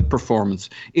a good performance.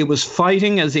 It was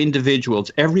fighting as individuals,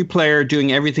 every player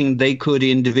doing everything they could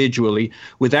individually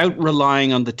without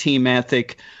relying on the team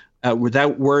ethic,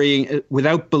 without worrying,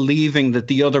 without believing that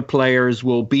the other players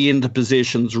will be in the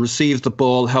positions, receive the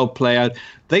ball, help play out.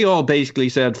 They all basically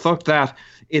said, fuck that.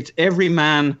 It's every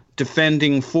man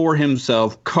defending for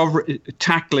himself,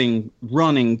 tackling,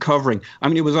 running, covering. I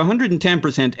mean, it was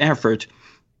 110% effort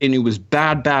and it was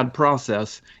bad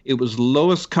process. It was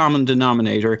lowest common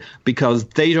denominator because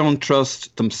they don't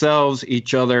trust themselves,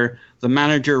 each other. The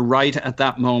manager right at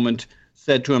that moment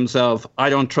said to himself, I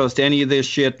don't trust any of this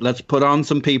shit. Let's put on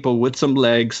some people with some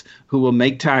legs who will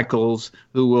make tackles,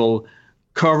 who will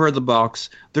cover the box.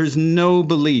 There's no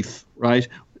belief, right?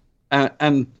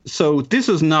 And so this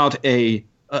is not I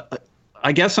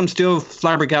guess I'm still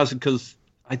flabbergasted because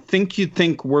I think you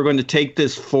think we're going to take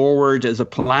this forward as a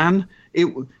plan. It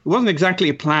wasn't exactly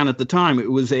a plan at the time.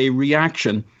 It was a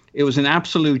reaction. It was an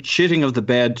absolute shitting of the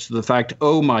bed to the fact,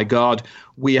 oh my God,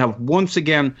 we have once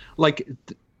again, like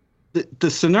the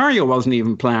scenario wasn't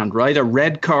even planned, right? A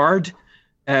red card.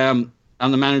 And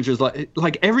the manager's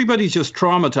like everybody's just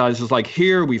traumatized. It's like,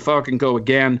 here we fucking go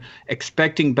again,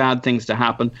 expecting bad things to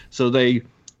happen. So they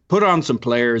put on some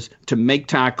players to make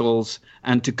tackles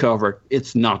and to cover.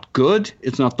 It's not good.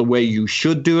 It's not the way you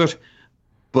should do it.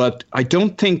 But I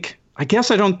don't think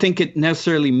it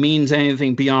necessarily means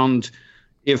anything beyond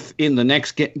if in the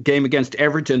next game against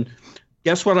Everton,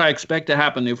 guess what I expect to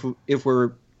happen if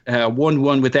we're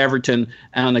 1-1 with Everton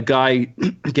and a guy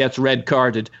gets red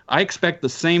carded. I expect the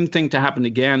same thing to happen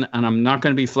again, and I'm not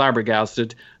going to be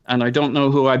flabbergasted. And I don't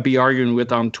know who I'd be arguing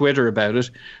with on Twitter about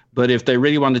it. But if they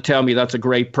really want to tell me that's a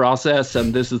great process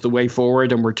and this is the way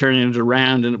forward and we're turning it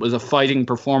around and it was a fighting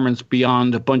performance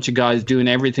beyond a bunch of guys doing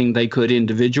everything they could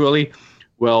individually,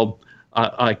 well,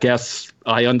 I guess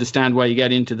I understand why you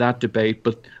get into that debate.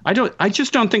 But I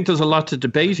just don't think there's a lot to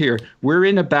debate here. We're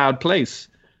in a bad place.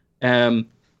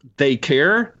 They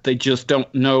care. They just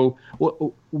don't know.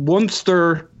 Once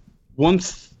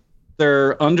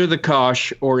they're under the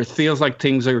cosh or it feels like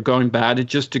things are going bad, it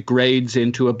just degrades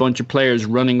into a bunch of players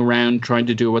running around trying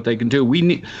to do what they can do.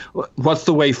 What's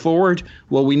the way forward?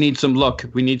 Well, we need some luck.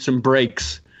 We need some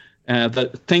breaks.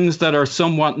 Things that are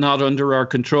somewhat not under our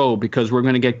control, because we're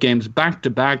going to get games back to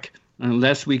back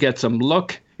unless we get some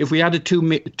luck. If we had a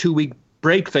two-week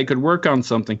break, they could work on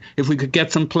something. If we could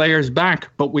get some players back,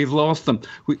 but we've lost them.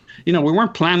 We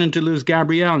weren't planning to lose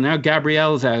Gabriel. Now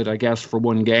Gabriel's out, I guess, for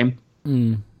one game.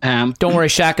 Don't worry,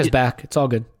 Shaq is back. It's all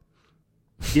good.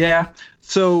 Yeah.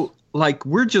 So,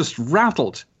 we're just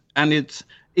rattled. And it's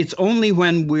only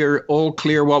when we're all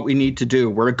clear what we need to do.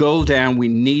 We're a goal down. We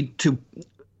need to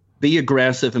be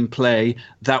aggressive and play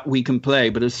that we can play.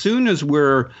 But as soon as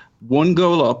we're one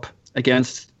goal up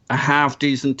against a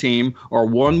half-decent team or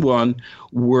 1-1,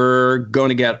 we're going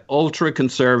to get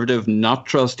ultra-conservative, not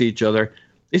trust each other.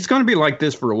 It's going to be like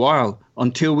this for a while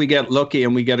until we get lucky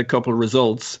and we get a couple of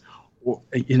results.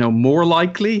 More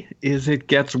likely is it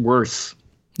gets worse.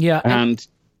 Yeah. And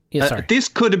sorry. This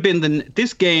could have been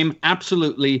this game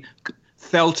absolutely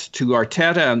felt to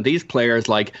Arteta and these players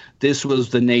like this was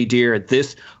the nadir.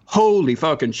 This holy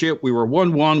fucking shit. We were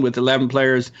 1-1 with 11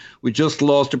 players. We just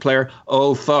lost a player.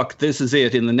 Oh, fuck. This is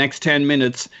it. In the next 10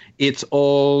 minutes, it's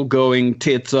all going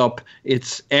tits up.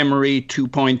 It's Emery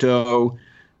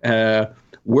 2.0.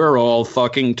 We're all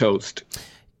fucking toast.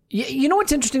 You know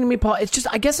what's interesting to me, Paul? It's just,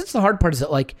 I guess it's the hard part is that,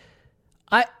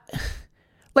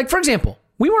 for example,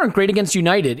 we weren't great against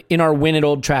United in our win at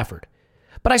Old Trafford.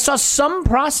 But I saw some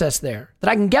process there that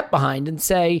I can get behind and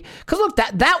say, because look,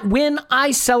 that win,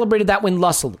 I celebrated that win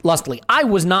lustily. I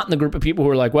was not in the group of people who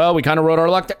were like, well, we kind of rode our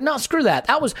luck there. No, screw that.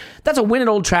 That's a win at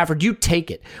Old Trafford. You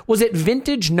take it. Was it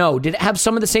vintage? No. Did it have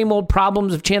some of the same old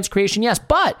problems of chance creation? Yes.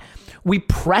 But we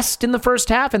pressed in the first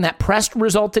half, and that press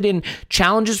resulted in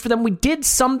challenges for them. We did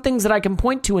some things that I can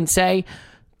point to and say,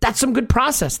 that's some good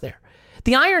process there.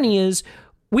 The irony is,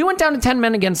 we went down to 10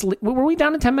 men against... Were we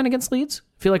down to 10 men against Leeds?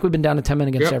 I feel like we've been down to 10 men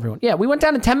against everyone. Yeah, we went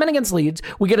down to 10 men against Leeds.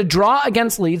 We get a draw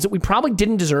against Leeds that we probably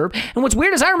didn't deserve. And what's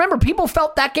weird is I remember people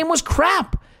felt that game was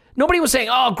crap. Nobody was saying,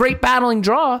 oh, great battling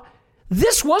draw.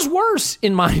 This was worse,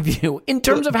 in my view, in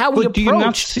terms of how we approached. Do you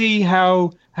not see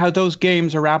how those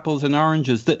games are apples and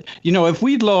oranges? That, if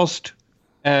we'd lost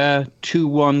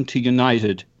 2-1 to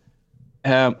United...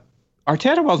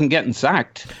 Arteta wasn't getting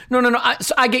sacked. No.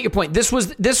 I get your point. This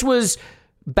was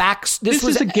backs. This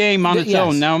was a game on its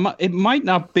own. Now, it might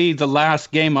not be the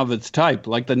last game of its type.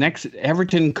 Like the next,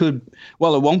 Everton could.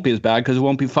 Well, it won't be as bad because it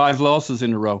won't be 5 losses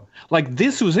in a row. Like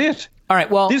this was it. All right.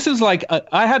 Well, this is like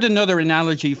I had another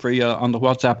analogy for you on the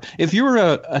WhatsApp. If you're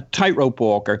a tightrope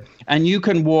walker and you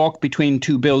can walk between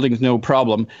 2 buildings, no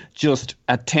problem, just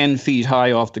at 10 feet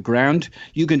high off the ground,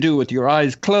 you can do it with your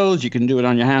eyes closed. You can do it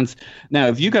on your hands. Now,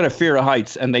 if you got a fear of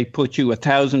heights and they put you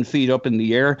 1,000 feet up in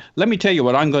the air, let me tell you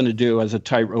what I'm going to do as a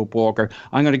tightrope walker.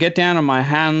 I'm going to get down on my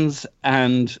hands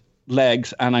and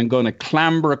legs and I'm going to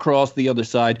clamber across the other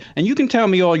side. And you can tell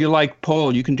me all you like,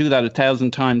 Paul, you can do that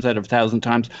 1,000 times out of 1,000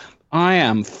 times. I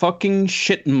am fucking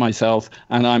shitting myself,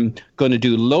 and I'm going to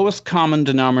do lowest common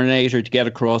denominator to get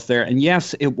across there. And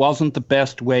yes, it wasn't the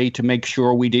best way to make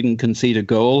sure we didn't concede a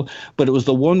goal, but it was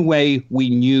the one way we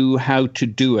knew how to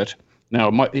do it. Now,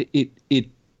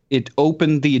 it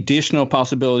opened the additional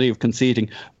possibility of conceding,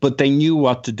 but they knew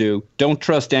what to do. Don't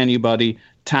trust anybody.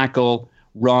 Tackle,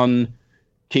 run,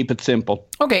 keep it simple.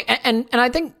 Okay, and I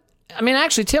think, I mean,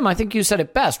 actually, Tim, I think you said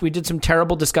it best. We did some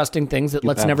terrible, disgusting things that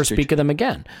let's never speak of them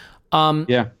again.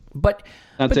 Yeah, but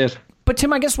that's it. But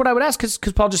Tim, I guess what I would ask, because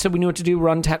Paul just said we knew what to do,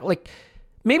 run, tackle. Like,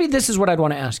 maybe this is what I'd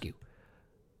want to ask you.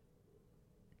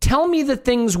 Tell me the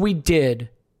things we did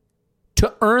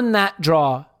to earn that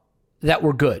draw that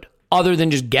were good, other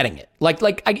than just getting it.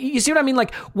 You see what I mean?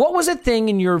 Like, what was a thing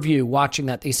in your view, watching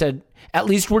that, they said, at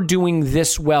least we're doing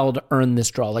this well to earn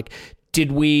this draw? Like,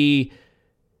 did we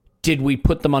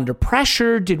put them under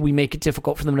pressure? Did we make it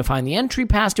difficult for them to find the entry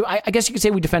pass? I guess you could say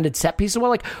we defended set pieces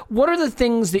well. Like, what are the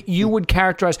things that you would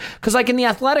characterize? Because like in the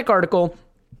Athletic article,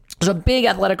 there's a big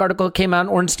Athletic article that came out,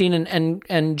 Ornstein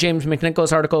and James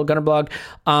McNicholas article, Gunner Blog,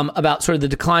 about sort of the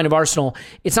decline of Arsenal.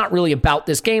 It's not really about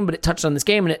this game, but it touches on this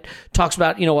game, and it talks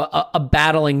about, you know, a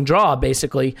battling draw,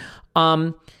 basically.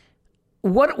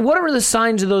 What are the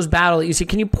signs of those battles that you see?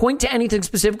 Can you point to anything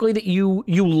specifically that you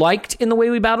liked in the way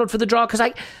we battled for the draw? Because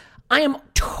I am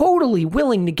totally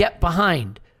willing to get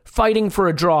behind fighting for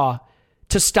a draw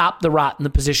to stop the rot in the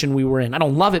position we were in. I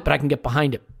don't love it, but I can get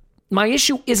behind it. My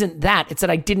issue isn't that. It's that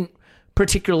I didn't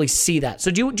particularly see that. So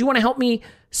do you want to help me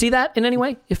see that in any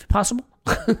way, if possible?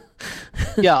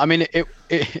 Yeah, I mean,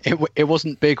 it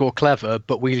wasn't big or clever,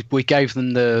 but we gave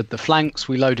them the flanks,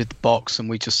 we loaded the box, and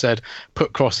we just said,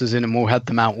 put crosses in and we'll head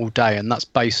them out all day. And that's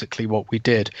basically what we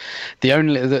did.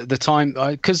 The time,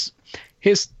 because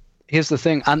here's the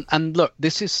thing, and look,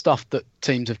 this is stuff that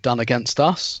teams have done against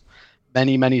us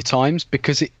many times,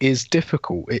 because it is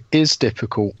difficult. It is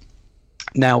difficult.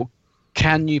 Now,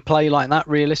 can you play like that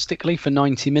realistically for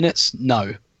 90 minutes?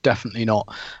 No, definitely not.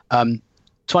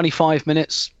 25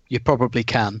 minutes, you probably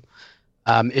can.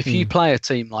 If you play a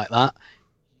team like that,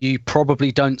 you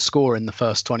probably don't score in the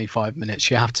first 25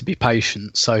 minutes. You have to be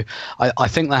patient. So I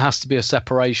think there has to be a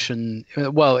separation,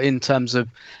 well, in terms of,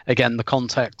 again, the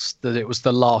context that it was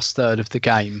the last third of the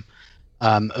game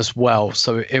as well.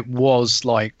 So it was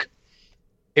like,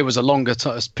 it was a longer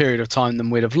period of time than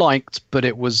we'd have liked, but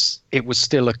it was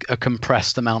still a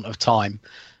compressed amount of time.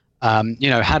 You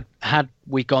know, had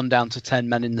we gone down to 10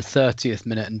 men in the 30th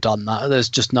minute and done that, there's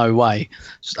just no way,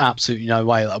 just absolutely no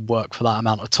way that would work for that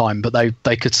amount of time. But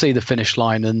they could see the finish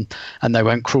line and they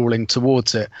went crawling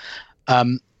towards it.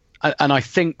 And I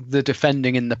think the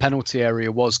defending in the penalty area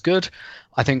was good.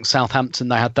 I think Southampton,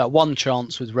 they had that one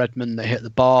chance with Redmond that hit the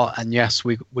bar, and yes,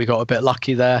 we got a bit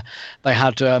lucky there. They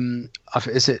had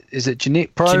is it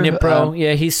Dnipro? Dnipro,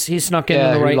 yeah, he snuck in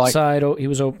on the right side. He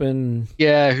was open.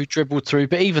 Yeah, who dribbled through,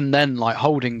 but even then, like,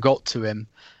 Holding got to him.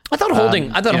 I thought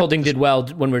Holding did well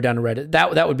when we were down to red.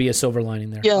 That would be a silver lining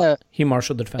there. Yeah, he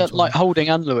marshaled the defense. Like Holding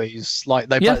and Luiz, like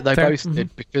they both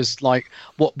did, because like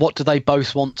what do they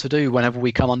both want to do whenever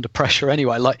we come under pressure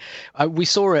anyway? Like we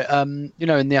saw it, you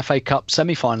know, in the FA Cup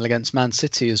semi-final against Man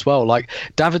City as well. Like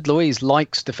David Luiz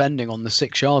likes defending on the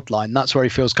 6-yard line. That's where he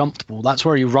feels comfortable. That's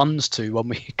where he runs to when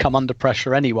we come under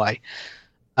pressure anyway.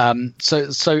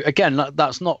 So again,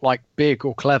 that's not like big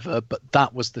or clever, but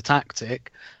that was the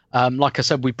tactic. Like I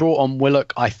said, we brought on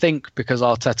Willock, I think, because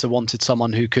Arteta wanted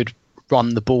someone who could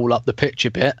run the ball up the pitch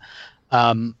a bit.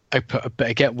 But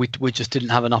again, we just didn't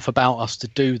have enough about us to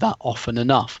do that often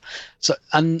enough. So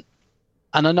and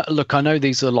I know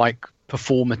these are like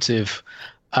performative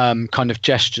kind of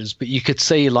gestures, but you could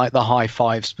see like the high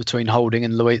fives between Holding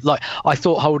and Luiz. Like I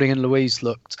thought Holding and Luiz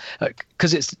looked,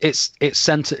 because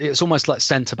it's almost like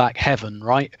centre back heaven,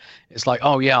 right? It's like,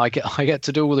 oh yeah, I get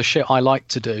to do all the shit I like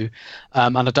to do,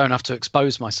 and I don't have to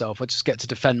expose myself. I just get to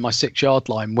defend my 6-yard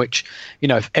line, which, you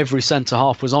know, if every centre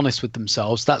half was honest with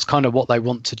themselves, that's kind of what they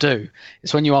want to do.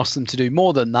 It's when you ask them to do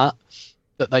more than that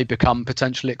they become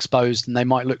potentially exposed, and they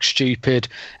might look stupid,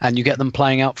 and you get them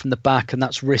playing out from the back, and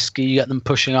that's risky. You get them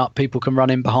pushing up, people can run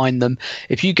in behind them.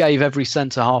 If you gave every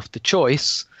centre half the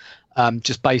choice,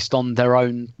 just based on their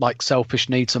own like selfish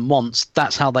needs and wants,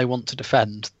 that's how they want to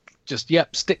defend. Just,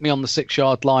 stick me on the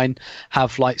 6-yard line,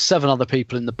 have like 7 other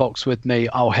people in the box with me,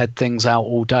 I'll head things out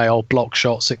all day, I'll block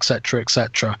shots, etc.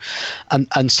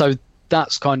 And so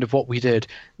that's kind of what we did.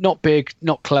 Not big,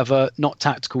 not clever, not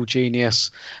tactical genius,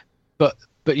 but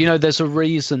But there's a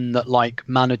reason that like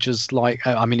managers like,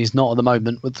 I mean, he's not at the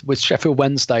moment with Sheffield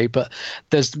Wednesday, but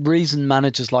there's reason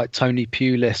managers like Tony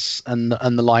Pulis and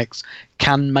the likes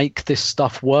can make this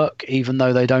stuff work, even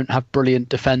though they don't have brilliant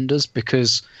defenders,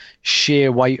 because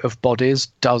sheer weight of bodies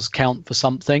does count for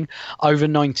something over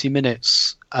 90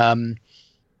 minutes.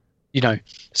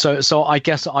 So I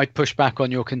guess I'd push back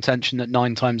on your contention that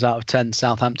 9 times out of 10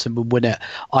 Southampton would win it.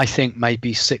 I think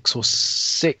maybe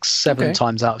 7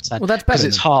 times out of 10. Well, that's better. Because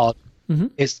it's hard. Mm-hmm.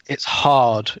 It's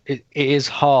hard. It is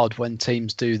hard when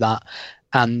teams do that,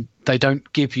 and they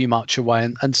don't give you much away.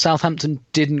 And Southampton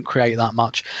didn't create that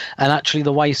much. And actually,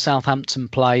 the way Southampton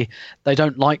play, they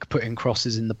don't like putting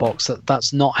crosses in the box.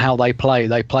 That's not how they play.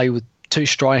 They play with 2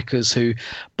 strikers who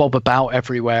bob about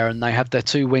everywhere, and they have their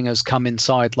 2 wingers come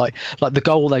inside. Like the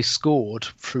goal they scored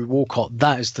through Walcott,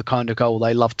 that is the kind of goal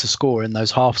they love to score in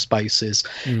those half spaces.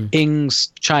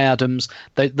 Ings, Che Adams,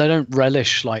 they don't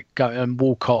relish and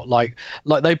Walcott like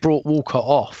they brought Walcott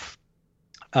off.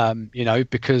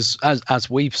 Because as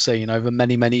we've seen over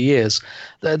many years,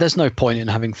 there's no point in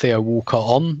having Theo Walcott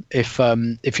on if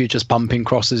you're just bumping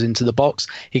crosses into the box.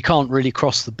 He can't really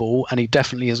cross the ball, and he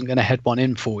definitely isn't going to head one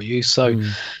in for you. So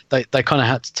they kind of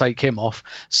had to take him off.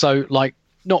 So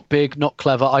not big, not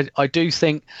clever. I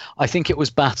think it was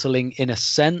battling in a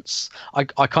sense.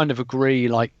 I kind of agree.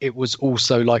 It was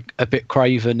also a bit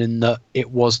craven in that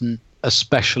it wasn't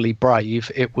especially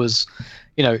brave. It was.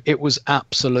 It was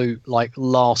absolute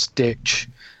last ditch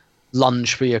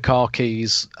lunge for your car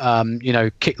keys,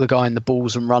 kick the guy in the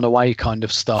balls and run away kind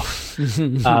of stuff.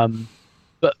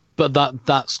 But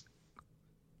that's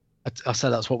I said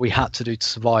that's what we had to do to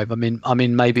survive. I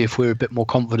mean maybe if we were a bit more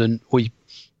confident, we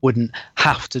wouldn't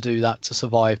have to do that to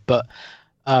survive. But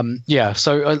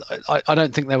so I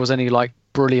don't think there was any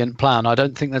brilliant plan. I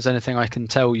don't think there's anything I can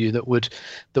tell you that would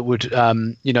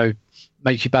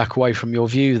make you back away from your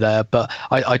view there, but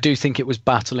I do think it was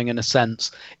battling in a sense,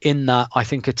 in that I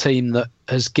think a team that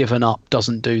has given up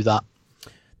doesn't do that.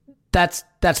 That's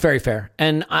very fair.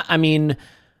 And I mean,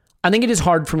 I think it is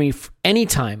hard for me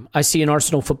anytime I see an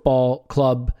Arsenal Football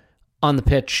Club on the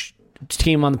pitch,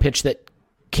 team on the pitch that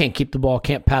can't keep the ball,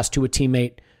 can't pass to a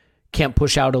teammate, can't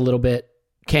push out a little bit,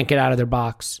 can't get out of their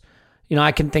box.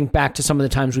 I can think back to some of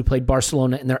the times we played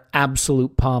Barcelona in their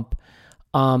absolute pomp.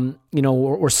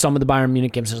 Or some of the Bayern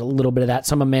Munich games, there's a little bit of that.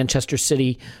 Some of Manchester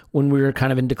City when we were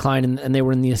kind of in decline and they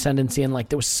were in the ascendancy, and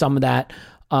there was some of that.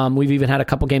 We've even had a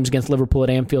couple games against Liverpool at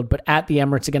Anfield, but at the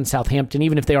Emirates against Southampton,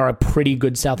 even if they are a pretty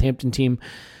good Southampton team,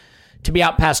 to be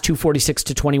out past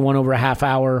 246-21 over a half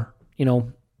hour,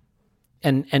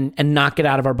 and not get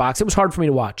out of our box, it was hard for me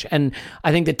to watch. And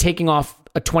I think that taking off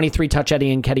a 23-touch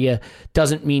Eddie Nketiah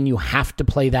doesn't mean you have to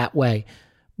play that way.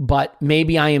 But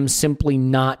maybe I am simply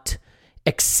not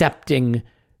accepting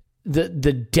the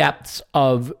depths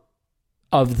of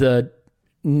the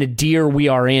nadir we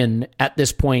are in at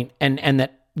this point, and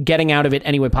that getting out of it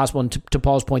any way possible. And to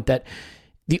Paul's point, that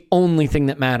the only thing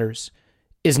that matters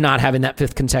is not having that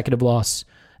 5th consecutive loss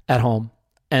at home.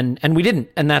 And we didn't,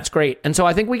 and that's great. And so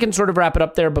I think we can sort of wrap it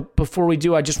up there. But before we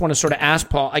do, I just want to sort of ask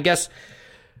Paul, I guess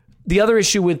the other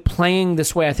issue with playing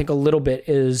this way, I think a little bit,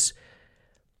 is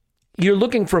you're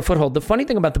looking for a foothold. The funny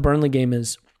thing about the Burnley game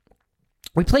is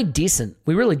we played decent.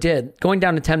 We really did. Going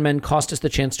down to 10 men cost us the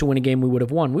chance to win a game we would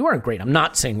have won. We weren't great. I'm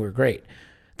not saying we were great.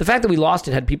 The fact that we lost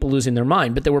it had people losing their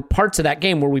mind, but there were parts of that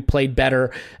game where we played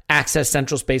better, accessed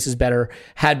central spaces better,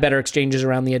 had better exchanges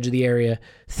around the edge of the area,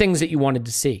 things that you wanted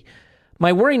to see.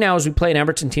 My worry now is we play an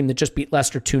Everton team that just beat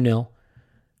Leicester 2-0.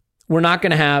 We're not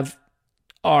going to have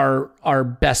our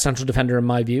best central defender, in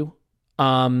my view.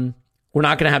 We're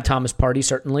not going to have Thomas Partey,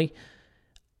 certainly,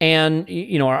 and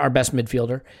our best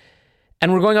midfielder.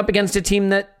 And we're going up against a team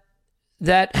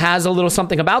that has a little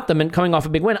something about them and coming off a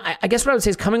big win. I guess what I would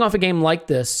say is coming off a game like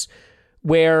this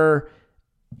where,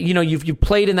 you've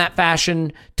played in that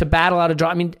fashion to battle out a draw.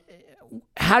 I mean,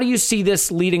 how do you see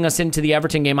this leading us into the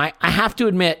Everton game? I have to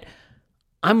admit,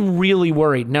 I'm really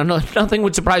worried. Now, nothing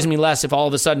would surprise me less if all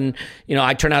of a sudden,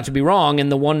 I turn out to be wrong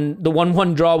and the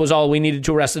 1-1 draw was all we needed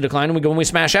to arrest the decline and we go and we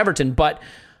smash Everton. But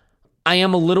I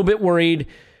am a little bit worried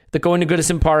that going to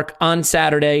Goodison Park on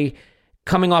Saturday,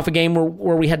 coming off a game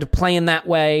where we had to play in that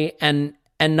way and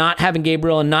not having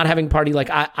Gabriel and not having Partey,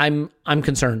 I'm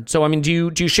concerned. So, I mean,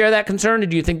 do you share that concern, or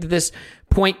do you think that this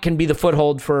point can be the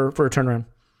foothold for a turnaround?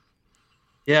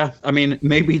 Yeah, I mean,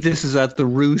 maybe this is at the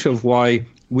root of why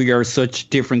we are such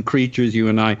different creatures, you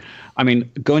and I. I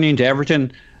mean, going into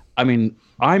Everton,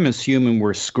 I'm assuming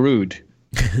we're screwed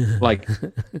Like,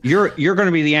 you're going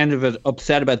to be the end of it,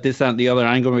 upset about this, that, and the other.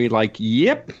 I'm going to be like,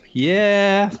 yep,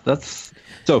 yeah, that's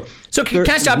so. So can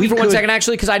I stop you for 1 second,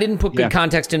 actually, because I didn't put good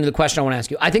context into the question I want to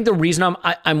ask you. I think the reason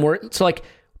I'm worried. So like,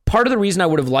 part of the reason I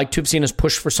would have liked to have seen us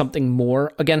push for something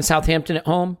more against Southampton at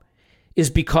home is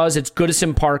because it's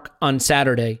Goodison Park on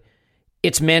Saturday,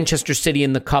 it's Manchester City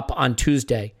in the Cup on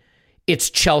Tuesday, it's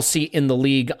Chelsea in the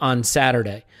league on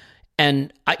Saturday,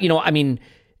 and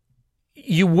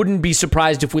you wouldn't be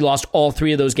surprised if we lost all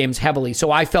three of those games heavily.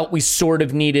 So I felt we sort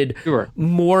of needed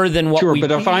more than what we.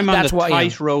 But if I'm on the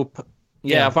tightrope,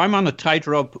 if I'm on a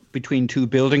tightrope between two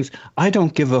buildings, I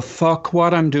don't give a fuck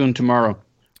what I'm doing tomorrow,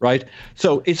 right?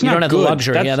 So it's not good. You don't have the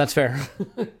luxury. That's fair.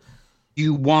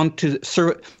 You want to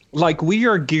like, we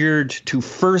are geared to,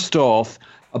 first off,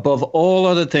 above all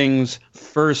other things,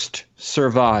 first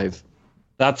survive.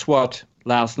 That's what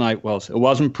last night was. It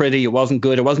wasn't pretty. It wasn't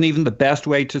good. It wasn't even the best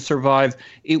way to survive.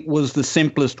 It was the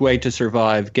simplest way to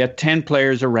survive. Get 10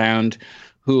 players around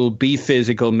who'll be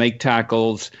physical, make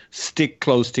tackles, stick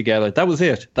close together. That was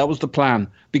it. That was the plan.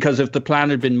 Because if the plan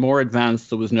had been more advanced,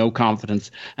 there was no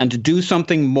confidence. And to do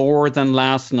something more than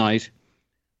last night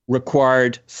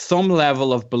required some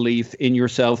level of belief in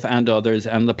yourself and others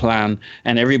and the plan,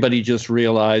 and everybody just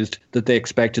realized that they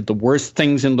expected the worst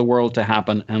things in the world to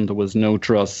happen, and there was no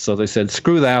trust. So they said,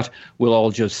 screw that, we'll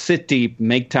all just sit deep,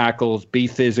 make tackles, be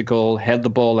physical, head the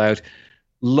ball out.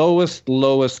 Lowest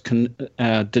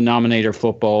denominator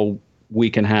football we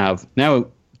can have. Now,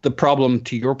 the problem,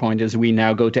 to your point, is we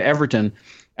now go to Everton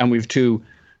and we've to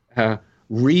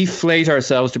reflate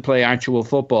ourselves to play actual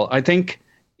football. I think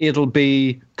it'll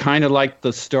be kind of like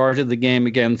the start of the game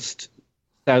against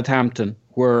Southampton,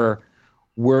 where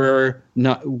we're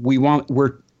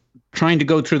trying to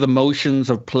go through the motions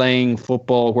of playing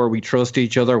football where we trust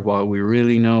each other while we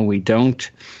really know we don't.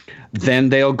 Then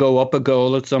they'll go up a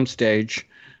goal at some stage.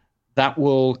 That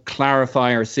will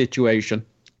clarify our situation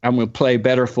and we'll play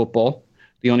better football.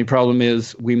 The only problem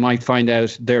is we might find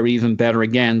out they're even better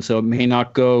again, so it may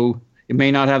not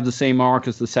have the same arc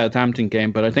as the Southampton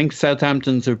game, but I think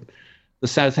the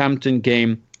Southampton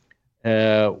game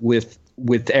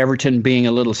with Everton being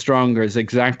a little stronger is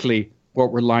exactly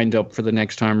what we're lined up for the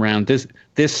next time round.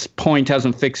 This point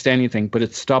hasn't fixed anything, but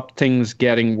it stopped things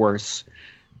getting worse.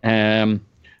 And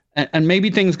maybe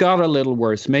things got a little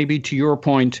worse. Maybe, to your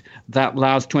point, that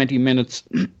last 20 minutes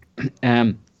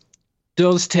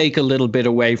does take a little bit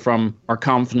away from our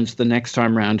confidence the next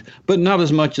time round, but not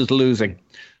as much as losing.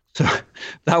 So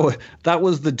that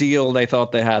was the deal they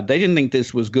thought they had. They didn't think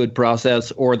this was good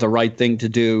process or the right thing to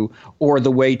do or the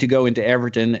way to go into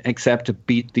Everton, except to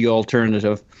beat the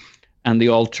alternative. And the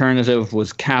alternative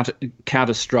was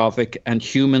catastrophic, and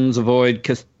humans avoid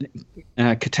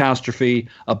catastrophe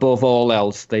above all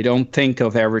else. They don't think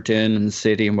of Everton and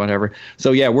City and whatever.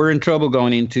 So, yeah, we're in trouble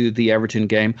going into the Everton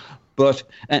game. But,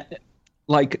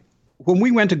 when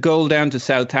we went a goal down to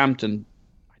Southampton,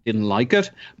 didn't like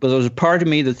it, but there's a part of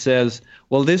me that says,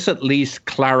 well, this at least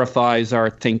clarifies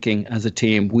our thinking as a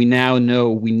team. We now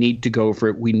know we need to go for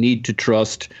it. We need to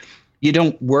trust. You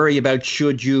don't worry about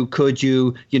should you, could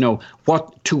you, to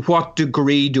what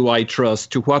degree do I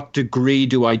trust? To what degree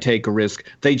do I take a risk?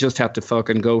 They just have to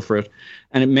fucking go for it.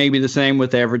 And it may be the same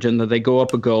with Everton, that they go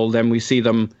up a goal, then we see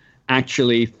them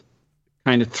actually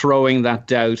kind of throwing that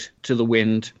doubt to the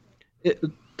wind.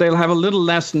 They'll have a little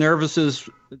less nervousness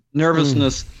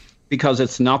because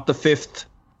it's not the fifth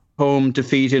home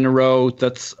defeat in a row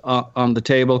that's on the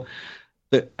table.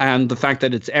 And the fact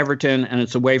that it's Everton and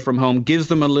it's away from home gives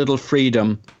them a little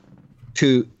freedom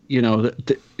to,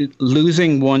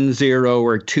 losing 1-0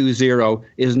 or 2-0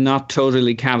 is not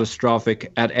totally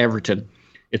catastrophic at Everton.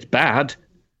 It's bad.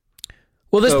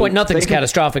 Well, at this point, nothing's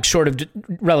catastrophic short of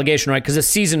relegation, right? Because the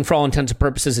season, for all intents and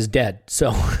purposes, is dead.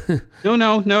 So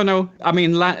No. I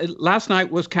mean, last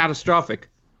night was catastrophic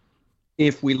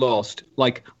if we lost.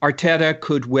 Like, Arteta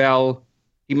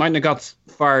he mightn't have got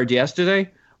fired yesterday,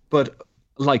 but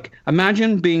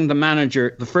imagine being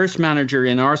the first manager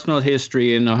in Arsenal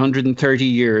history in 130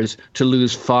 years to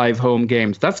lose 5 home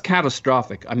games. That's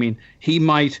catastrophic. I mean, he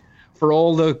might, for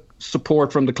all the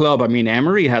support from the club,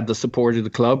 Emery had the support of the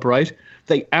club, right?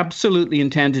 They absolutely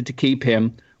intended to keep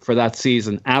him for that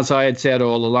season. As I had said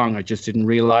all along, I just didn't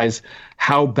realize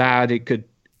how bad it could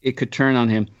turn on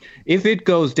him. If it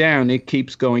goes down, it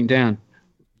keeps going down.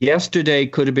 Yesterday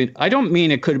could have been, I don't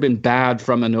mean it could have been bad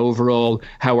from an overall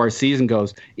how our season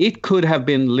goes. It could have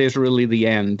been literally the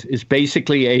end. It's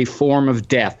basically a form of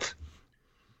death,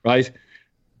 right?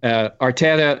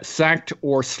 Arteta sacked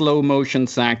or slow motion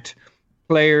sacked,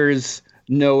 players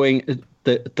knowing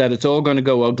that it's all going to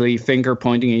go ugly, finger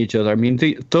pointing at each other. I mean,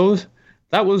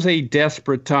 That was a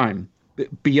desperate time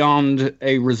beyond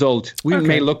a result. We Okay.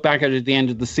 may look back at it at the end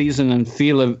of the season and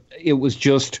feel it was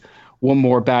just one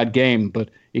more bad game, but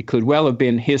it could well have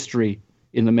been history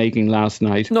in the making last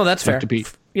night. No, that's Not fair. To be,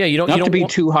 Yeah, you don't not you to don't be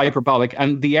want- too hyperbolic.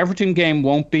 And the Everton game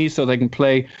won't be, so they can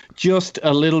play just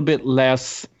a little bit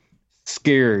less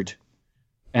scared,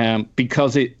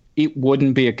 because it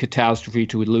wouldn't be a catastrophe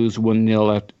to lose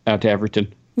 1-0 at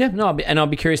Everton. Yeah, no, I'll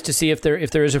be curious to see if there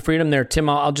is a freedom there. Tim,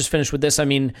 I'll just finish with this. I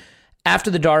mean,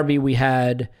 after the derby, we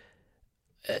had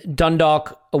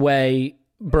Dundalk away,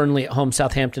 Burnley at home,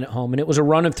 Southampton at home, and it was a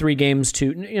run of 3 games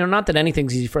to, not that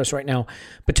anything's easy for us right now,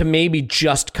 but to maybe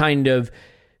just kind of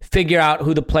figure out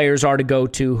who the players are to go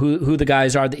to, who the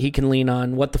guys are that he can lean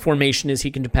on, what the formation is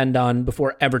he can depend on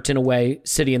before Everton away,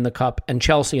 City in the Cup, and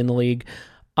Chelsea in the league.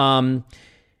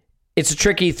 It's a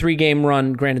tricky 3-game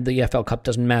run. Granted, the EFL Cup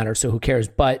doesn't matter, so who cares?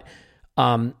 But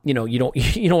you don't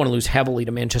want to lose heavily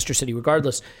to Manchester City,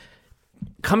 regardless.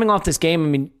 Coming off this game, I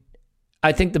mean,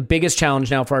 I think the biggest challenge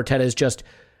now for Arteta is just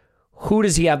who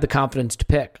does he have the confidence to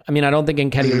pick? I mean, I don't think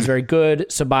Nketiah was very good.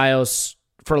 Ceballos,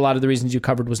 for a lot of the reasons you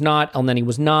covered, was not. Elneny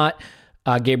was not.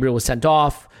 Gabriel was sent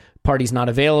off. Party's not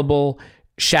available.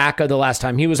 Xhaka, the last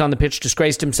time he was on the pitch,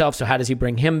 disgraced himself. So how does he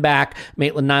bring him back?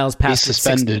 Maitland-Niles passed. He's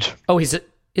suspended.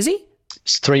 Is he?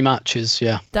 It's 3 matches,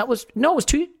 yeah. It was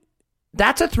 2.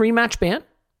 That's a 3-match ban?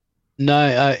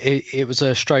 No, it was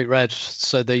a straight red.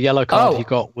 So the yellow card Oh. he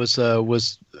got was I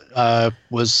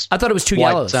thought it was 2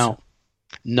 wiped yellows. out.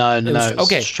 No, It was- it's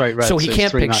okay, straight red. so he it's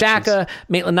can't 3 pick matches. Xhaka.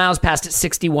 Maitland-Niles passed at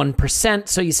 61%.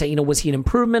 So you say, was he an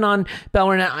improvement on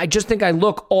Bellerin? I just think I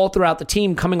look all throughout the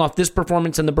team coming off this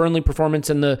performance and the Burnley performance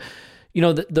and the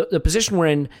position we're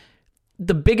in.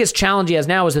 The biggest challenge he has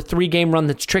now is a 3-game run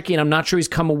that's tricky, and I'm not sure he's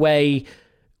come away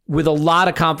with a lot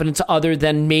of confidence other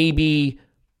than maybe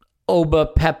Oba,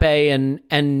 Pepe,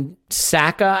 and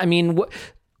Saka. I mean,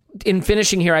 in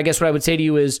finishing here, I guess what I would say to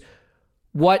you is,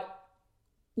 what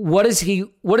does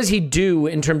he do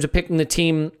in terms of picking the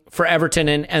team for Everton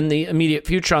and the immediate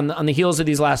future on the heels of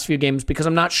these last few games? Because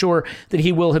I'm not sure that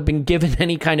he will have been given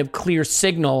any kind of clear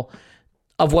signal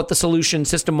of what the solution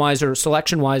system-wise or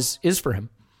selection-wise is for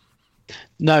him.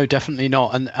 No, definitely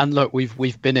not. And look,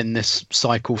 we've been in this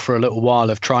cycle for a little while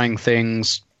of trying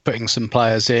things, putting some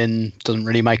players in, doesn't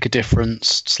really make a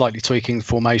difference. Slightly tweaking the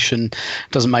formation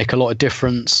doesn't make a lot of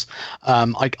difference.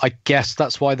 I guess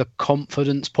that's why the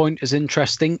confidence point is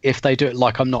interesting. If they do it,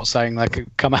 like, I'm not saying they could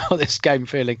come out of this game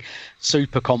feeling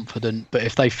super confident, but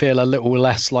if they feel a little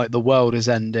less like the world is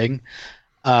ending,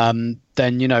 then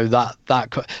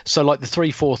that. So like the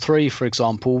 3-4-3, for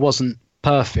example, wasn't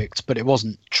perfect, but it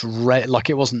wasn't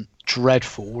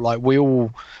dreadful. Like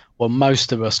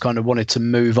most of us kind of wanted to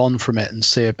move on from it and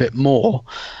see a bit more.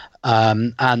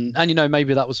 And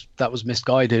maybe that was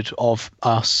misguided of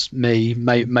us,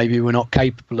 maybe we're not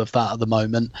capable of that at the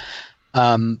moment.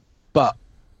 But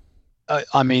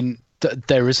I mean,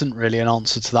 there isn't really an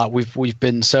answer to that. We've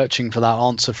been searching for that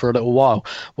answer for a little while.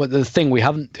 Well, the thing we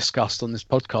haven't discussed on this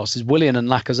podcast is Willian and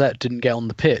Lacazette didn't get on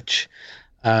the pitch.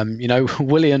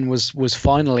 Willian was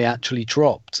finally actually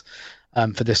dropped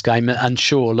for this game, and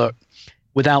sure, look,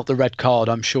 without the red card,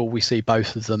 I'm sure we see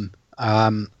both of them.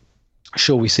 Come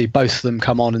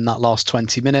on in that last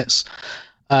 20 minutes.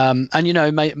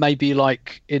 Maybe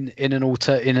like in an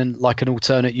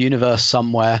alternate universe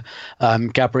somewhere,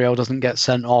 Gabriel doesn't get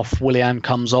sent off. Willian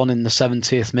comes on in the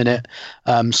 70th minute,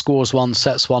 scores one,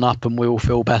 sets one up, and we all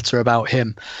feel better about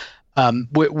him.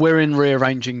 We're in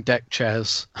rearranging deck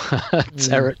chairs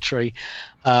territory.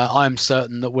 I'm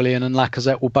certain that Willian and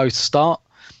Lacazette will both start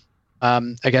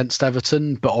against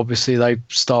Everton, but obviously they've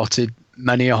started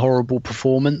many a horrible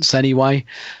performance anyway.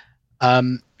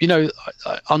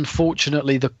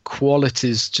 Unfortunately, the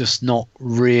quality's just not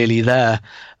really there.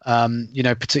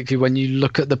 Particularly when you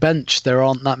look at the bench, there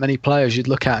aren't that many players you'd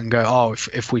look at and go, oh,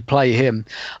 if we play him,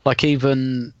 like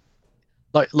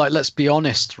let's be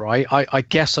honest, right? I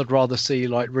guess I'd rather see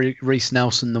like Reece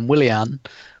Nelson than Willian,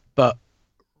 but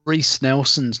Reece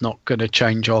Nelson's not going to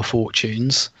change our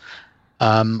fortunes,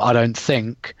 I don't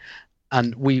think.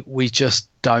 And we just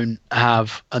don't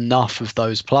have enough of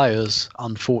those players,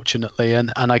 unfortunately.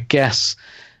 And I guess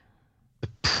the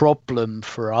problem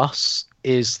for us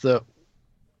is that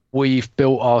we've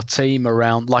built our team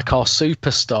around, like, our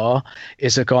superstar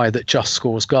is a guy that just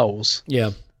scores goals.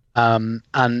 Yeah. And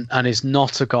is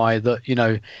not a guy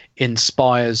that,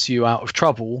 inspires you out of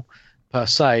trouble per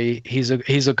se. He's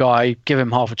a guy, give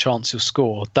him half a chance, he'll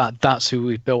score. That's who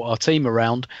we've built our team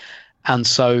around. And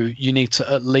so you need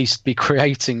to at least be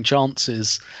creating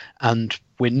chances, and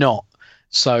we're not.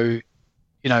 So,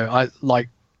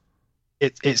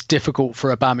 it's difficult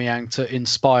for Aubameyang to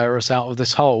inspire us out of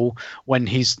this hole when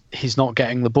he's not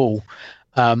getting the ball.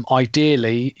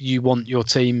 Ideally, you want your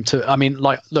team to,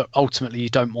 look, ultimately you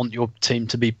don't want your team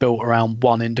to be built around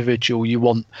one individual. You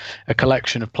want a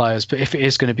collection of players, but if it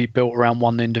is going to be built around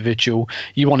one individual,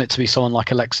 you want it to be someone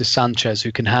like Alexis Sanchez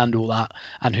who can handle that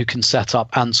and who can set up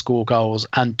and score goals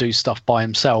and do stuff by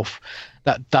himself.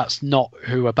 That's not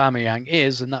who Aubameyang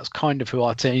is, and that's kind of who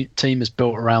our team is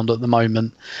built around at the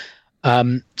moment.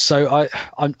 So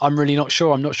I'm really not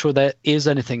sure. I'm not sure there is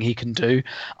anything he can do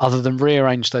other than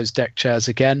rearrange those deck chairs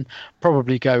again,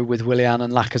 probably go with Willian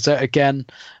and Lacazette again.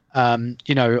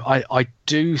 I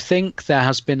do think there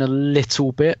has been a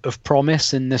little bit of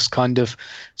promise in this kind of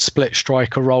split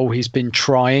striker role. He's been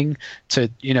trying to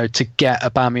get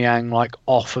Aubameyang like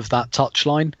off of that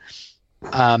touchline.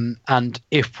 And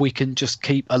if we can just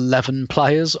keep 11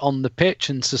 players on the pitch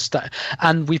and sustain,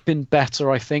 and we've been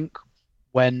better, I think,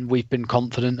 when we've been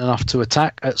confident enough to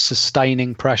attack at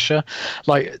sustaining pressure.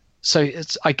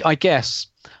 I guess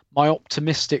my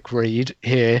optimistic read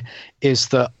here is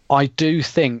that I do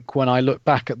think when I look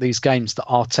back at these games that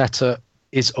Arteta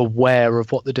is aware of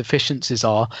what the deficiencies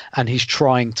are and he's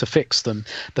trying to fix them.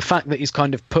 The fact that he's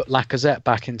kind of put Lacazette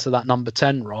back into that number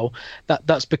 10 role,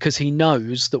 that's because he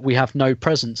knows that we have no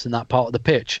presence in that part of the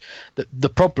pitch. The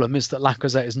problem is that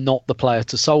Lacazette is not the player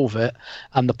to solve it,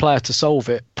 and the player to solve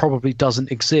it probably doesn't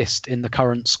exist in the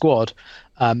current squad,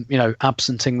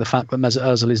 absenting the fact that Mesut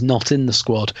Ozil is not in the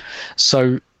squad.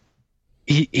 So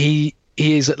he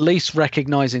is at least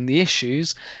recognizing the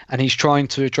issues and he's trying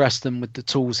to address them with the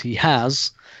tools he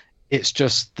has. It's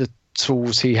just the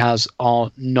tools he has are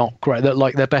not great.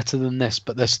 They're better than this,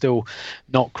 but they're still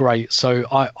not great. So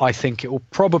I think it will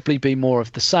probably be more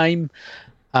of the same,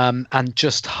 and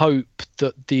just hope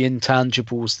that the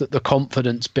intangibles, that the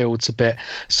confidence builds a bit.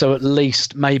 So at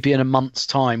least maybe in a month's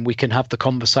time we can have the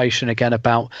conversation again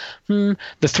about the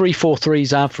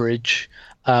 3-4-3's average.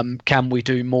 Can we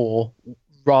do more?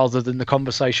 Rather than the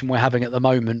conversation we're having at the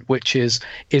moment, which is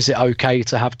it okay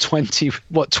to have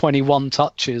 21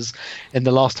 touches in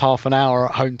the last half an hour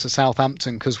at home to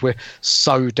Southampton because we're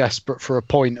so desperate for a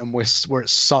point and we're at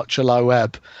such a low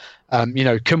ebb?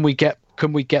 Can we get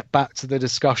back to the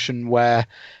discussion where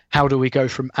how do we go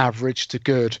from average to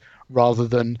good rather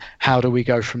than how do we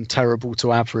go from terrible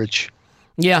to average?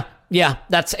 Yeah,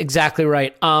 that's exactly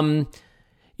right. The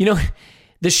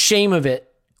shame of it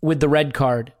with the red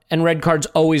card, and red cards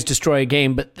always destroy a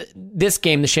game, but this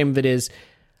game, the shame of it is,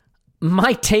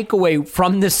 my takeaway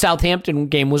from this Southampton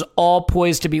game was all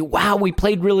poised to be, wow, we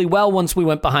played really well once we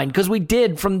went behind, because we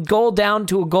did, from goal down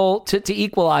to a goal to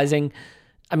equalizing.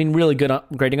 I mean, really good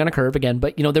grading on a curve again,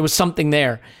 but there was something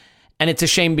there. And it's a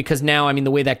shame because now, the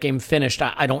way that game finished,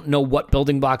 I don't know what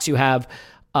building blocks you have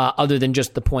other than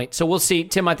just the point. So we'll see.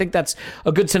 Tim, I think that's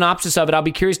a good synopsis of it. I'll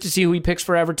be curious to see who he picks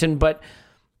for Everton, but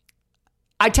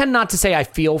I tend not to say I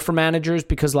feel for managers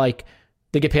because, they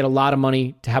get paid a lot of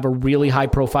money to have a really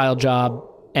high-profile job,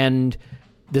 and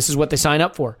this is what they sign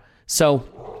up for. So,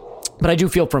 but I do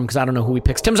feel for him because I don't know who he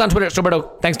picks. Tim's on Twitter,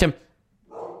 Roberto. Thanks, Tim.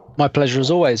 My pleasure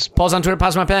as always. Paul's on Twitter.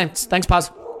 Pause my pants. Thanks,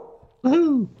 Pause.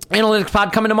 Woohoo. Analytics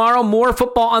Pod coming tomorrow. More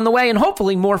football on the way, and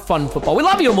hopefully more fun football. We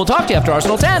love you, and we'll talk to you after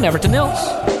Arsenal 10, Everton 0.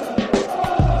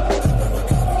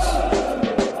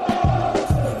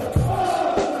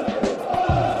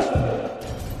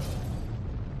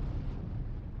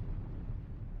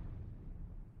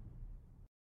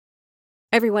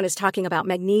 Everyone is talking about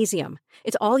magnesium.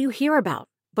 It's all you hear about.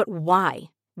 But why?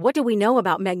 What do we know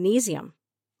about magnesium?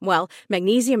 Well,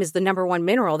 magnesium is the number one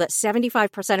mineral that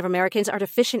 75% of Americans are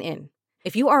deficient in.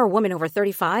 If you are a woman over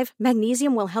 35,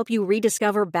 magnesium will help you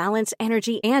rediscover balance,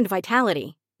 energy, and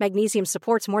vitality. Magnesium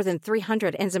supports more than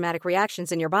 300 enzymatic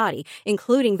reactions in your body,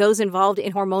 including those involved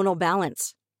in hormonal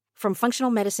balance. From functional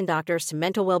medicine doctors to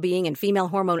mental well-being and female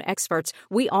hormone experts,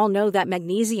 we all know that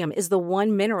magnesium is the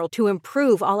one mineral to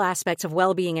improve all aspects of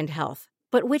well-being and health.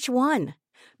 But which one?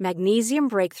 Magnesium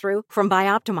Breakthrough from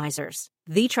Bioptimizers,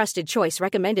 the trusted choice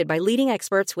recommended by leading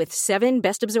experts with 7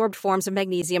 best-absorbed forms of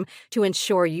magnesium to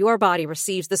ensure your body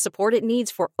receives the support it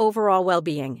needs for overall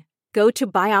well-being. Go to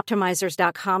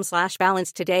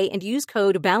bioptimizers.com/balance today and use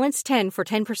code BALANCE10 for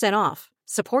 10% off.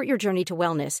 Support your journey to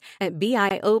wellness at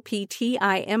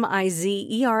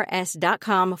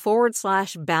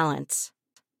bioptimizers.com/balance.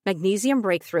 Magnesium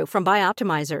Breakthrough from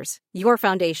Bioptimizers, your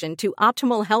foundation to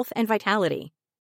optimal health and vitality.